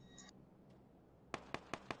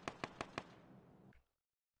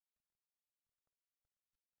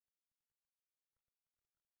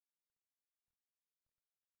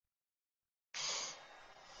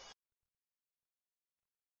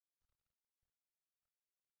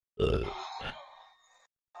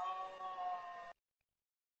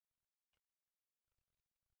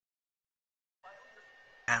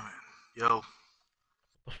 Damn it. Yo,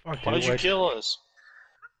 The fuck, Why'd dude? you kill us?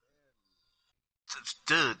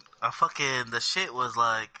 dude, the shit was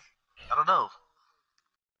like, I don't know.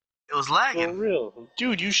 It was For lagging. real.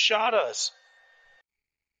 Dude, you shot us.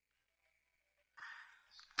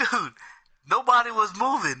 Dude, nobody was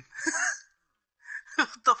moving. What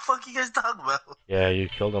the fuck you guys talking about? Yeah, you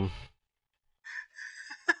killed him.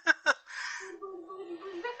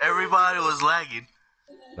 Everybody was lagging.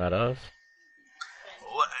 Not us.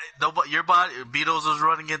 What- Nobody, your body, Beatles was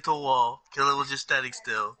running into a wall. Killer was just standing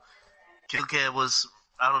still. Killcam was,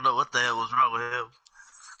 I don't know what the hell was wrong with him.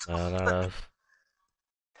 No, not us.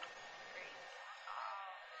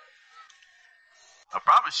 I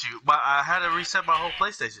promise you, I had to reset my whole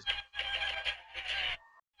PlayStation.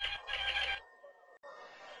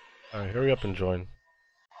 Alright, hurry up and join.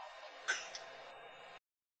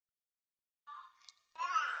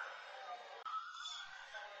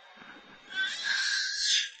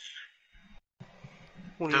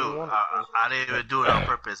 What do Dude, you want? I didn't even do it on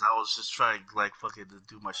purpose. I was just trying, like, fucking to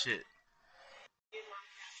do my shit.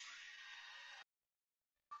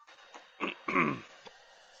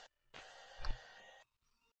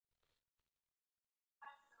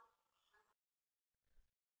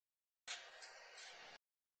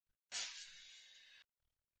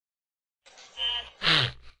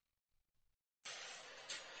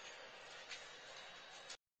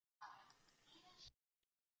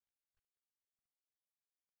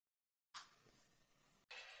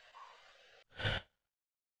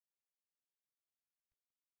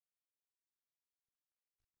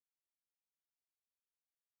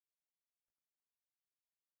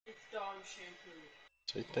 It's dog shampoo.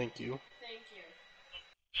 Say thank you. Thank you.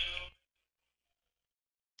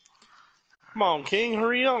 Come on, King,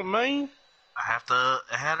 hurry up, man. I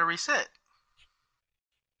had to reset.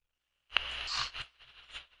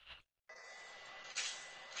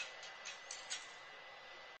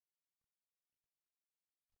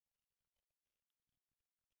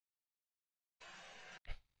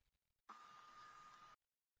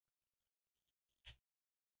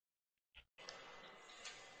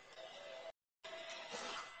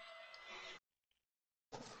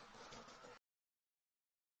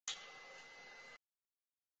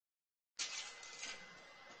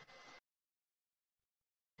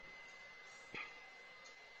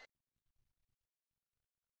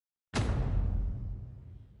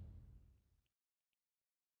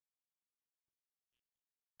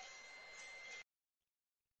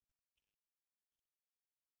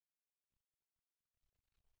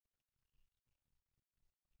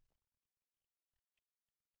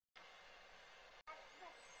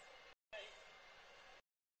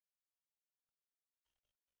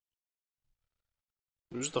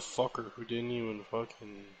 Who's the fucker who didn't even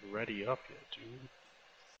fucking ready up yet, dude?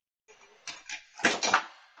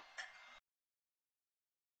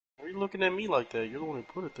 Why are you looking at me like that? You're the one who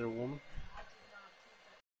put it there, woman.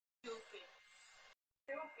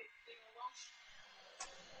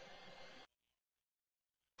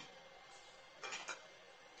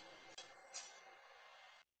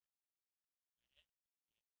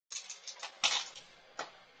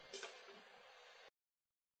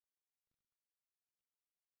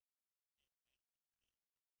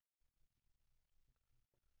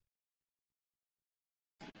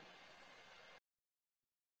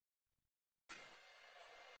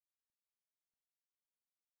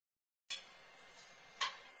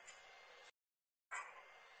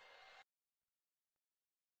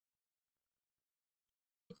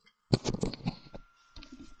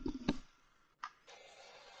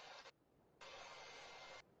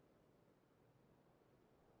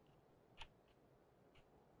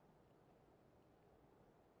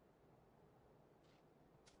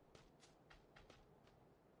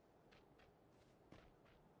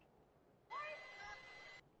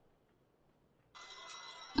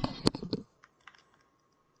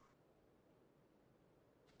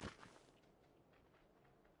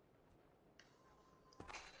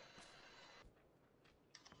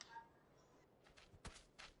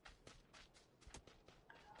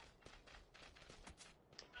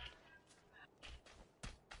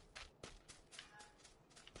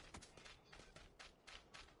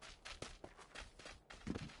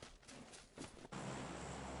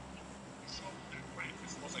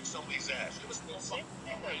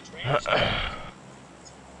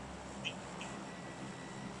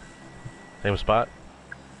 Same spot.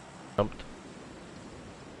 Jumped.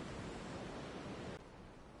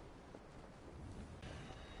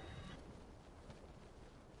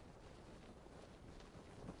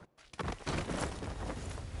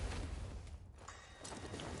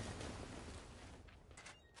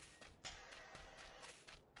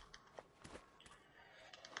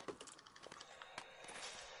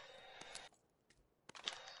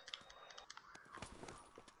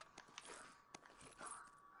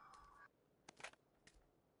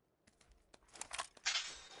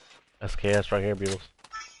 SKS right here, Beatles.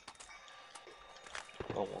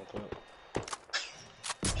 I don't want that.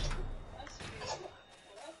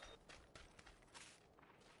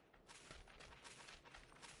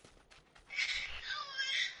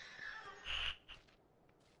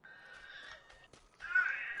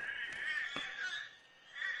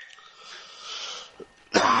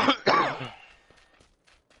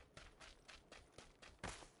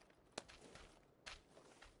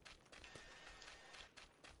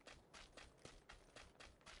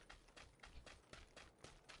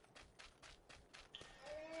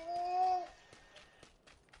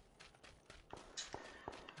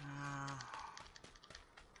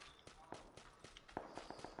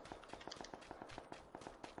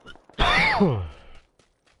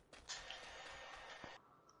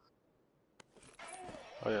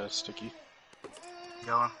 Oh yeah, it's sticky.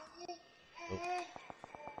 Going.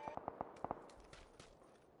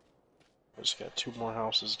 I just got 2 more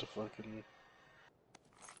houses to fucking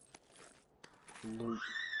loot.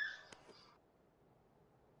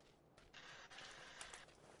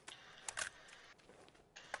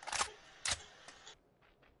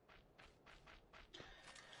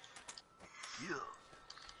 Yeah.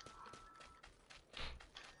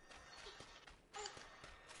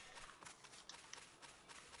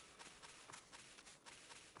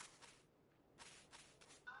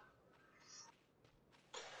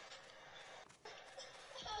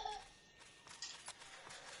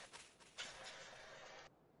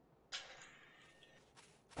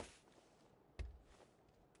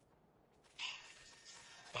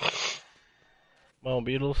 Come on,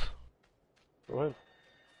 Beatles. Go ahead.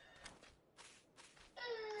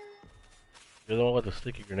 You're the one with the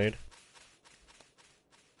sticky grenade.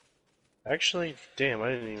 Actually, damn, I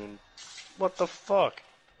didn't even... What the fuck?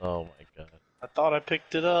 Oh my god. I thought I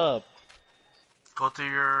picked it up. Go to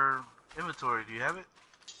your inventory. Do you have it?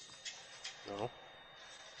 No.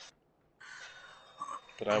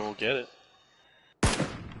 But I will get it.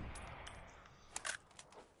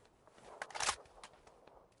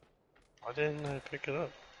 Why didn't I pick it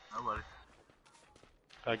up? Nobody.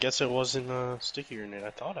 I guess it wasn't a sticky grenade.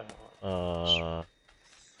 I thought I was.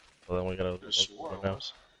 Well then we gotta I swore look it now.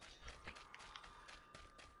 was.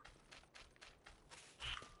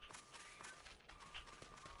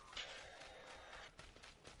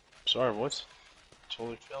 Sorry, boys.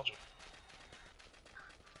 Totally failed you.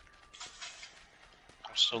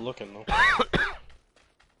 I'm still looking though. Hold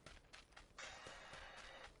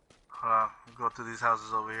on. I'm Go through these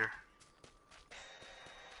houses over here.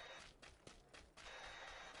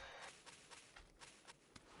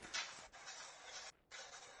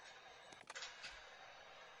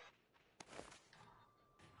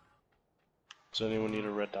 Does anyone need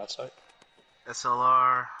a red dot sight?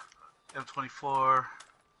 SLR, M24.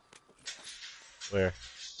 Where?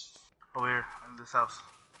 Over here in this house.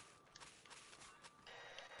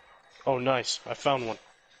 Oh, nice. I found one.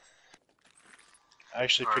 I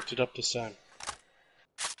actually Alright. picked it up this time.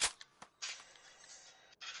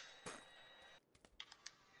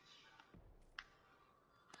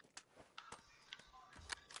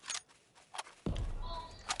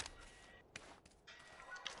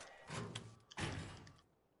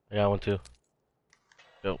 I got one too.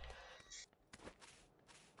 Go.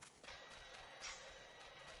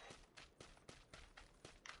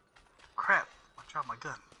 Crap! I dropped my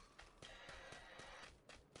gun.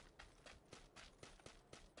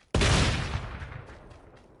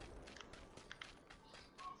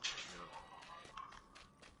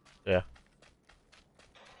 Yeah.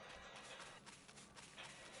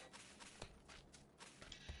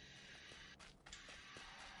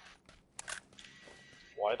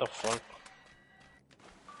 Why the fuck?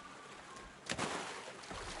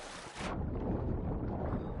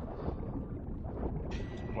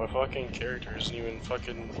 My fucking character isn't even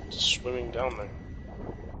fucking swimming down there.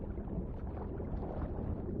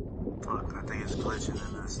 Fuck, I think it's glitching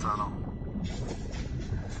in this tunnel.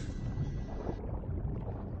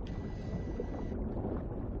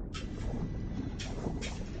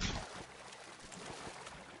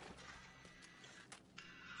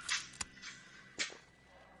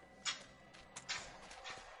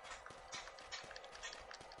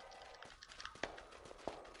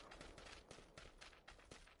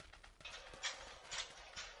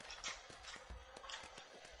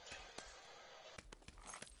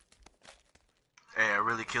 Hey, I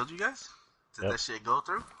really killed you guys? Did Yep. that shit go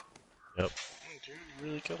through? Yep. Hey, dude, you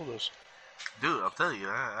really killed us. Dude, I'll tell you,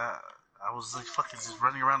 I was like fucking just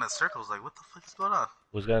running around in circles, like, what the fuck is going on?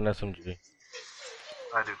 Who's got an SMG?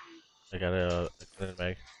 I do. I got a extended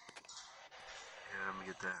mag. Yeah, let me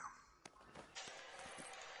get that.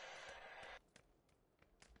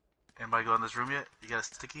 Anybody go in this room yet? You got a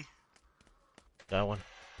sticky? Got one.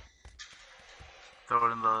 Throw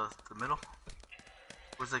it in the middle.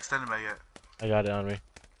 Where's the extended mag at? I got it on me.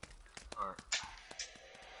 Alright.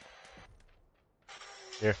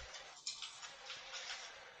 Here.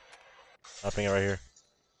 Dropping it right here.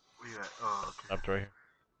 Where you at? Oh, okay. Dropped it right here.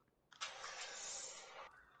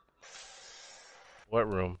 What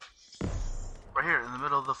room? Right here, in the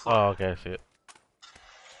middle of the floor. Oh, okay, I see it.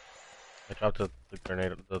 I dropped the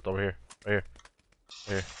grenade that's over here. Right here.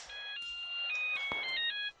 Right here.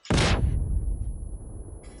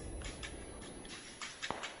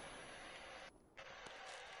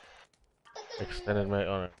 Extended mag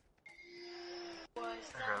on it. I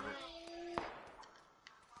grabbed it.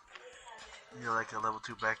 You're like a level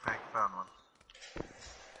 2 backpack, found one.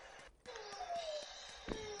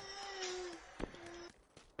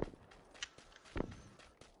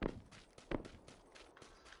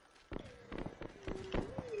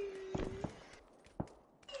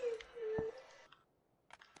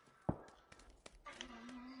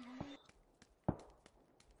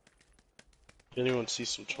 If anyone sees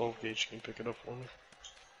some 12 gauge, can you pick it up for me?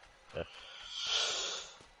 Yeah.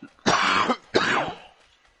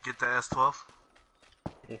 Get the S12.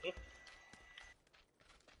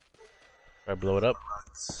 I blow it up.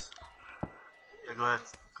 Yeah, go ahead.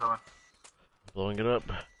 Coming. Blowing it up.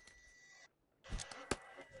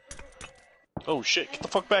 Oh shit, get the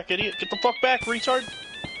fuck back, idiot! Get the fuck back, retard!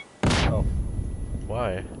 Oh.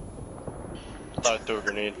 Why? Thought I'd throw a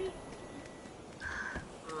grenade.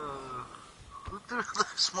 Who threw the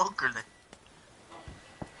smoke grenade?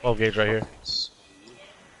 12 gauge right here.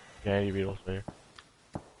 Yeah, you beetles right here.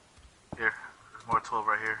 Here, there's more 12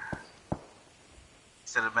 right here.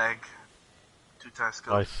 Extended mag. 2 times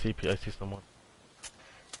scope. Oh, I see someone.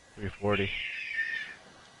 340.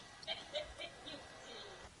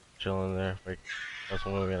 Chilling there. Like, that's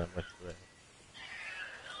one way I messed with it.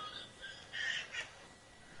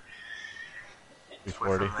 340. Wait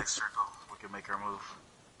for the next circle. We can make our move.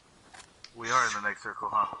 We are in the next circle,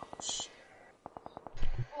 huh? Shh.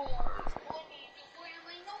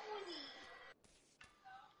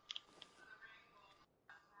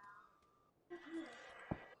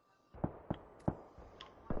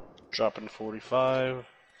 Dropping 45.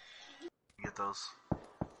 Get those.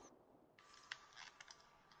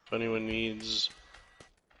 If anyone needs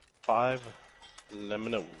 5, let me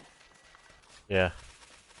know. Yeah.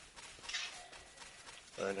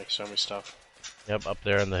 Alright, next time we stop. Yep, up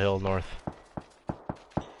there in the hill north.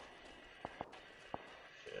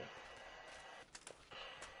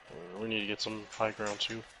 We need to get some high ground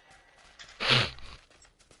too.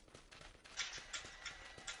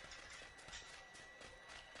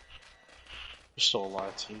 There's still a lot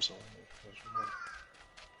of teams on there.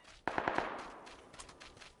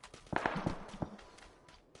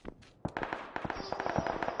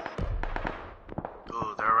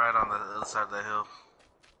 Ooh, they're right on the other side of the hill.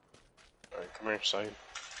 Alright, come here, Saeed.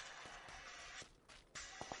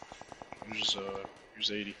 Here's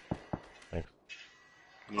 80. Thanks.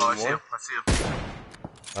 You need Oh, I see more? him. I see him.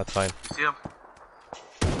 That's fine. You see him?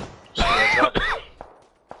 So I dropped it.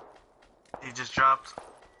 He just dropped.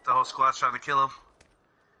 The whole squad's trying to kill him.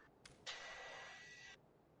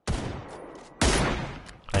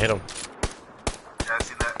 I hit him. Yeah, I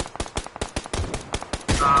see that.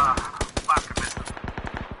 Fuck, I missed him.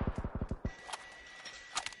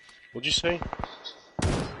 What'd you say?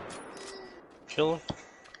 Kill him?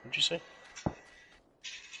 What'd you say?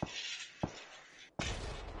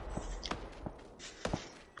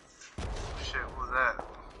 Shit, what was that?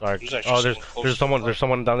 Sorry. There's actually Oh, someone close to the there's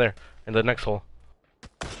someone down there in the next hole.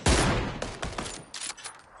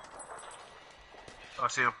 Oh, I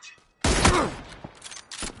see him.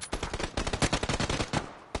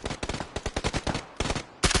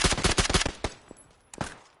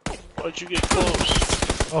 Why'd you get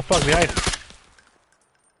close? Oh fuck, behind.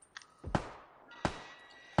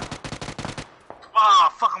 Oh,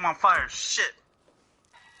 fuck, I'm on fire. Shit.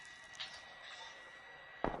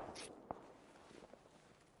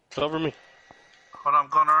 Cover me. Hold on, I'm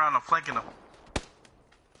going around. I'm flanking him.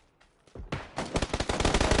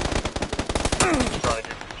 Trying to.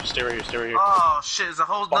 Just stay right here, stay right here. Oh, shit. There's a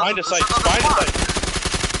whole Behind nother, the site, behind the site.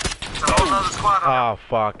 There's a whole nother squad on Ah,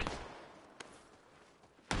 fuck.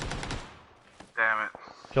 Damn it.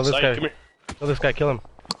 Kill this Saeed, guy. come here. Kill this guy. Kill him.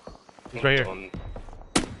 He's right here. Done.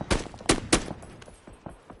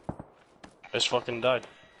 I just fucking died.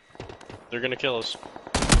 They're gonna kill us.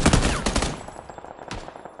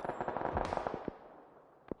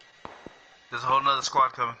 There's a whole nother squad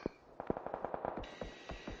coming.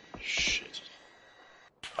 Shit.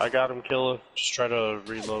 I got him, kill him. Just try to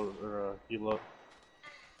reload or heal up.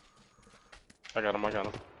 I got him, I got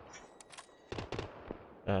him.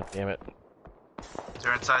 Ah, damn it.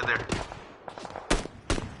 They're inside there.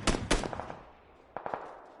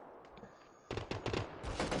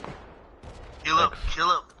 Heal up, heal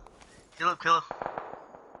up. Heal up, kill him.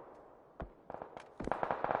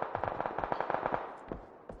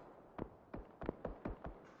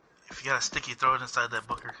 If you got a sticky, throw it inside that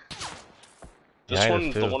booker. This Behind one,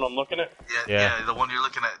 us, the too. one I'm looking at? Yeah, the one you're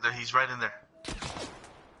looking at. He's right in there.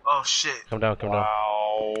 Oh shit. Come down, come down.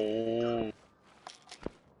 Wow.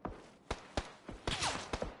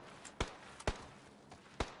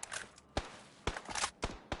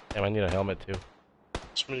 Damn, I need a helmet too.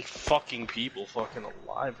 So many fucking people fucking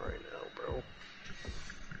alive right now, bro.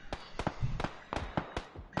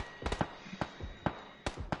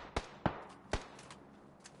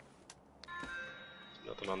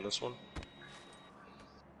 Nothing on this one.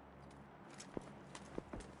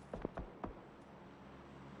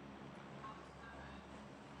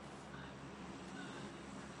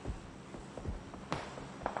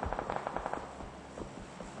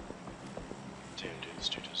 Damn, dude, this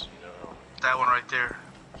dude doesn't know. That one right there.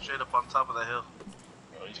 Straight up on top of the hill.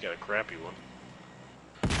 Oh, he's got a crappy one.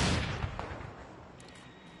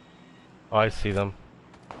 Oh, I see them.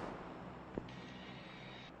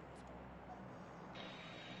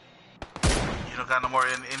 You don't got no more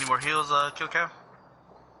any more heals, kill cam?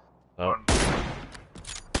 Oh.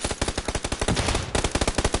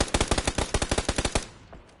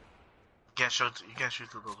 You can't shoot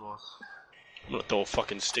through those walls. I'm gonna throw a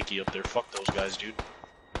fucking sticky up there. Fuck those guys, dude.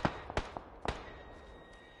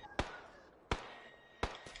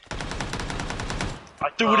 I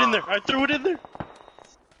threw it in there. I threw it in there.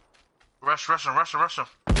 Rush him.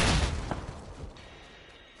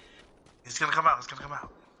 He's gonna come out.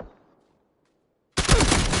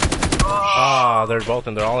 Ah, they're both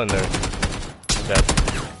in. They're all in there. I'm dead.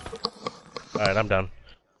 Alright, I'm done.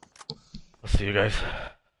 I'll see you guys.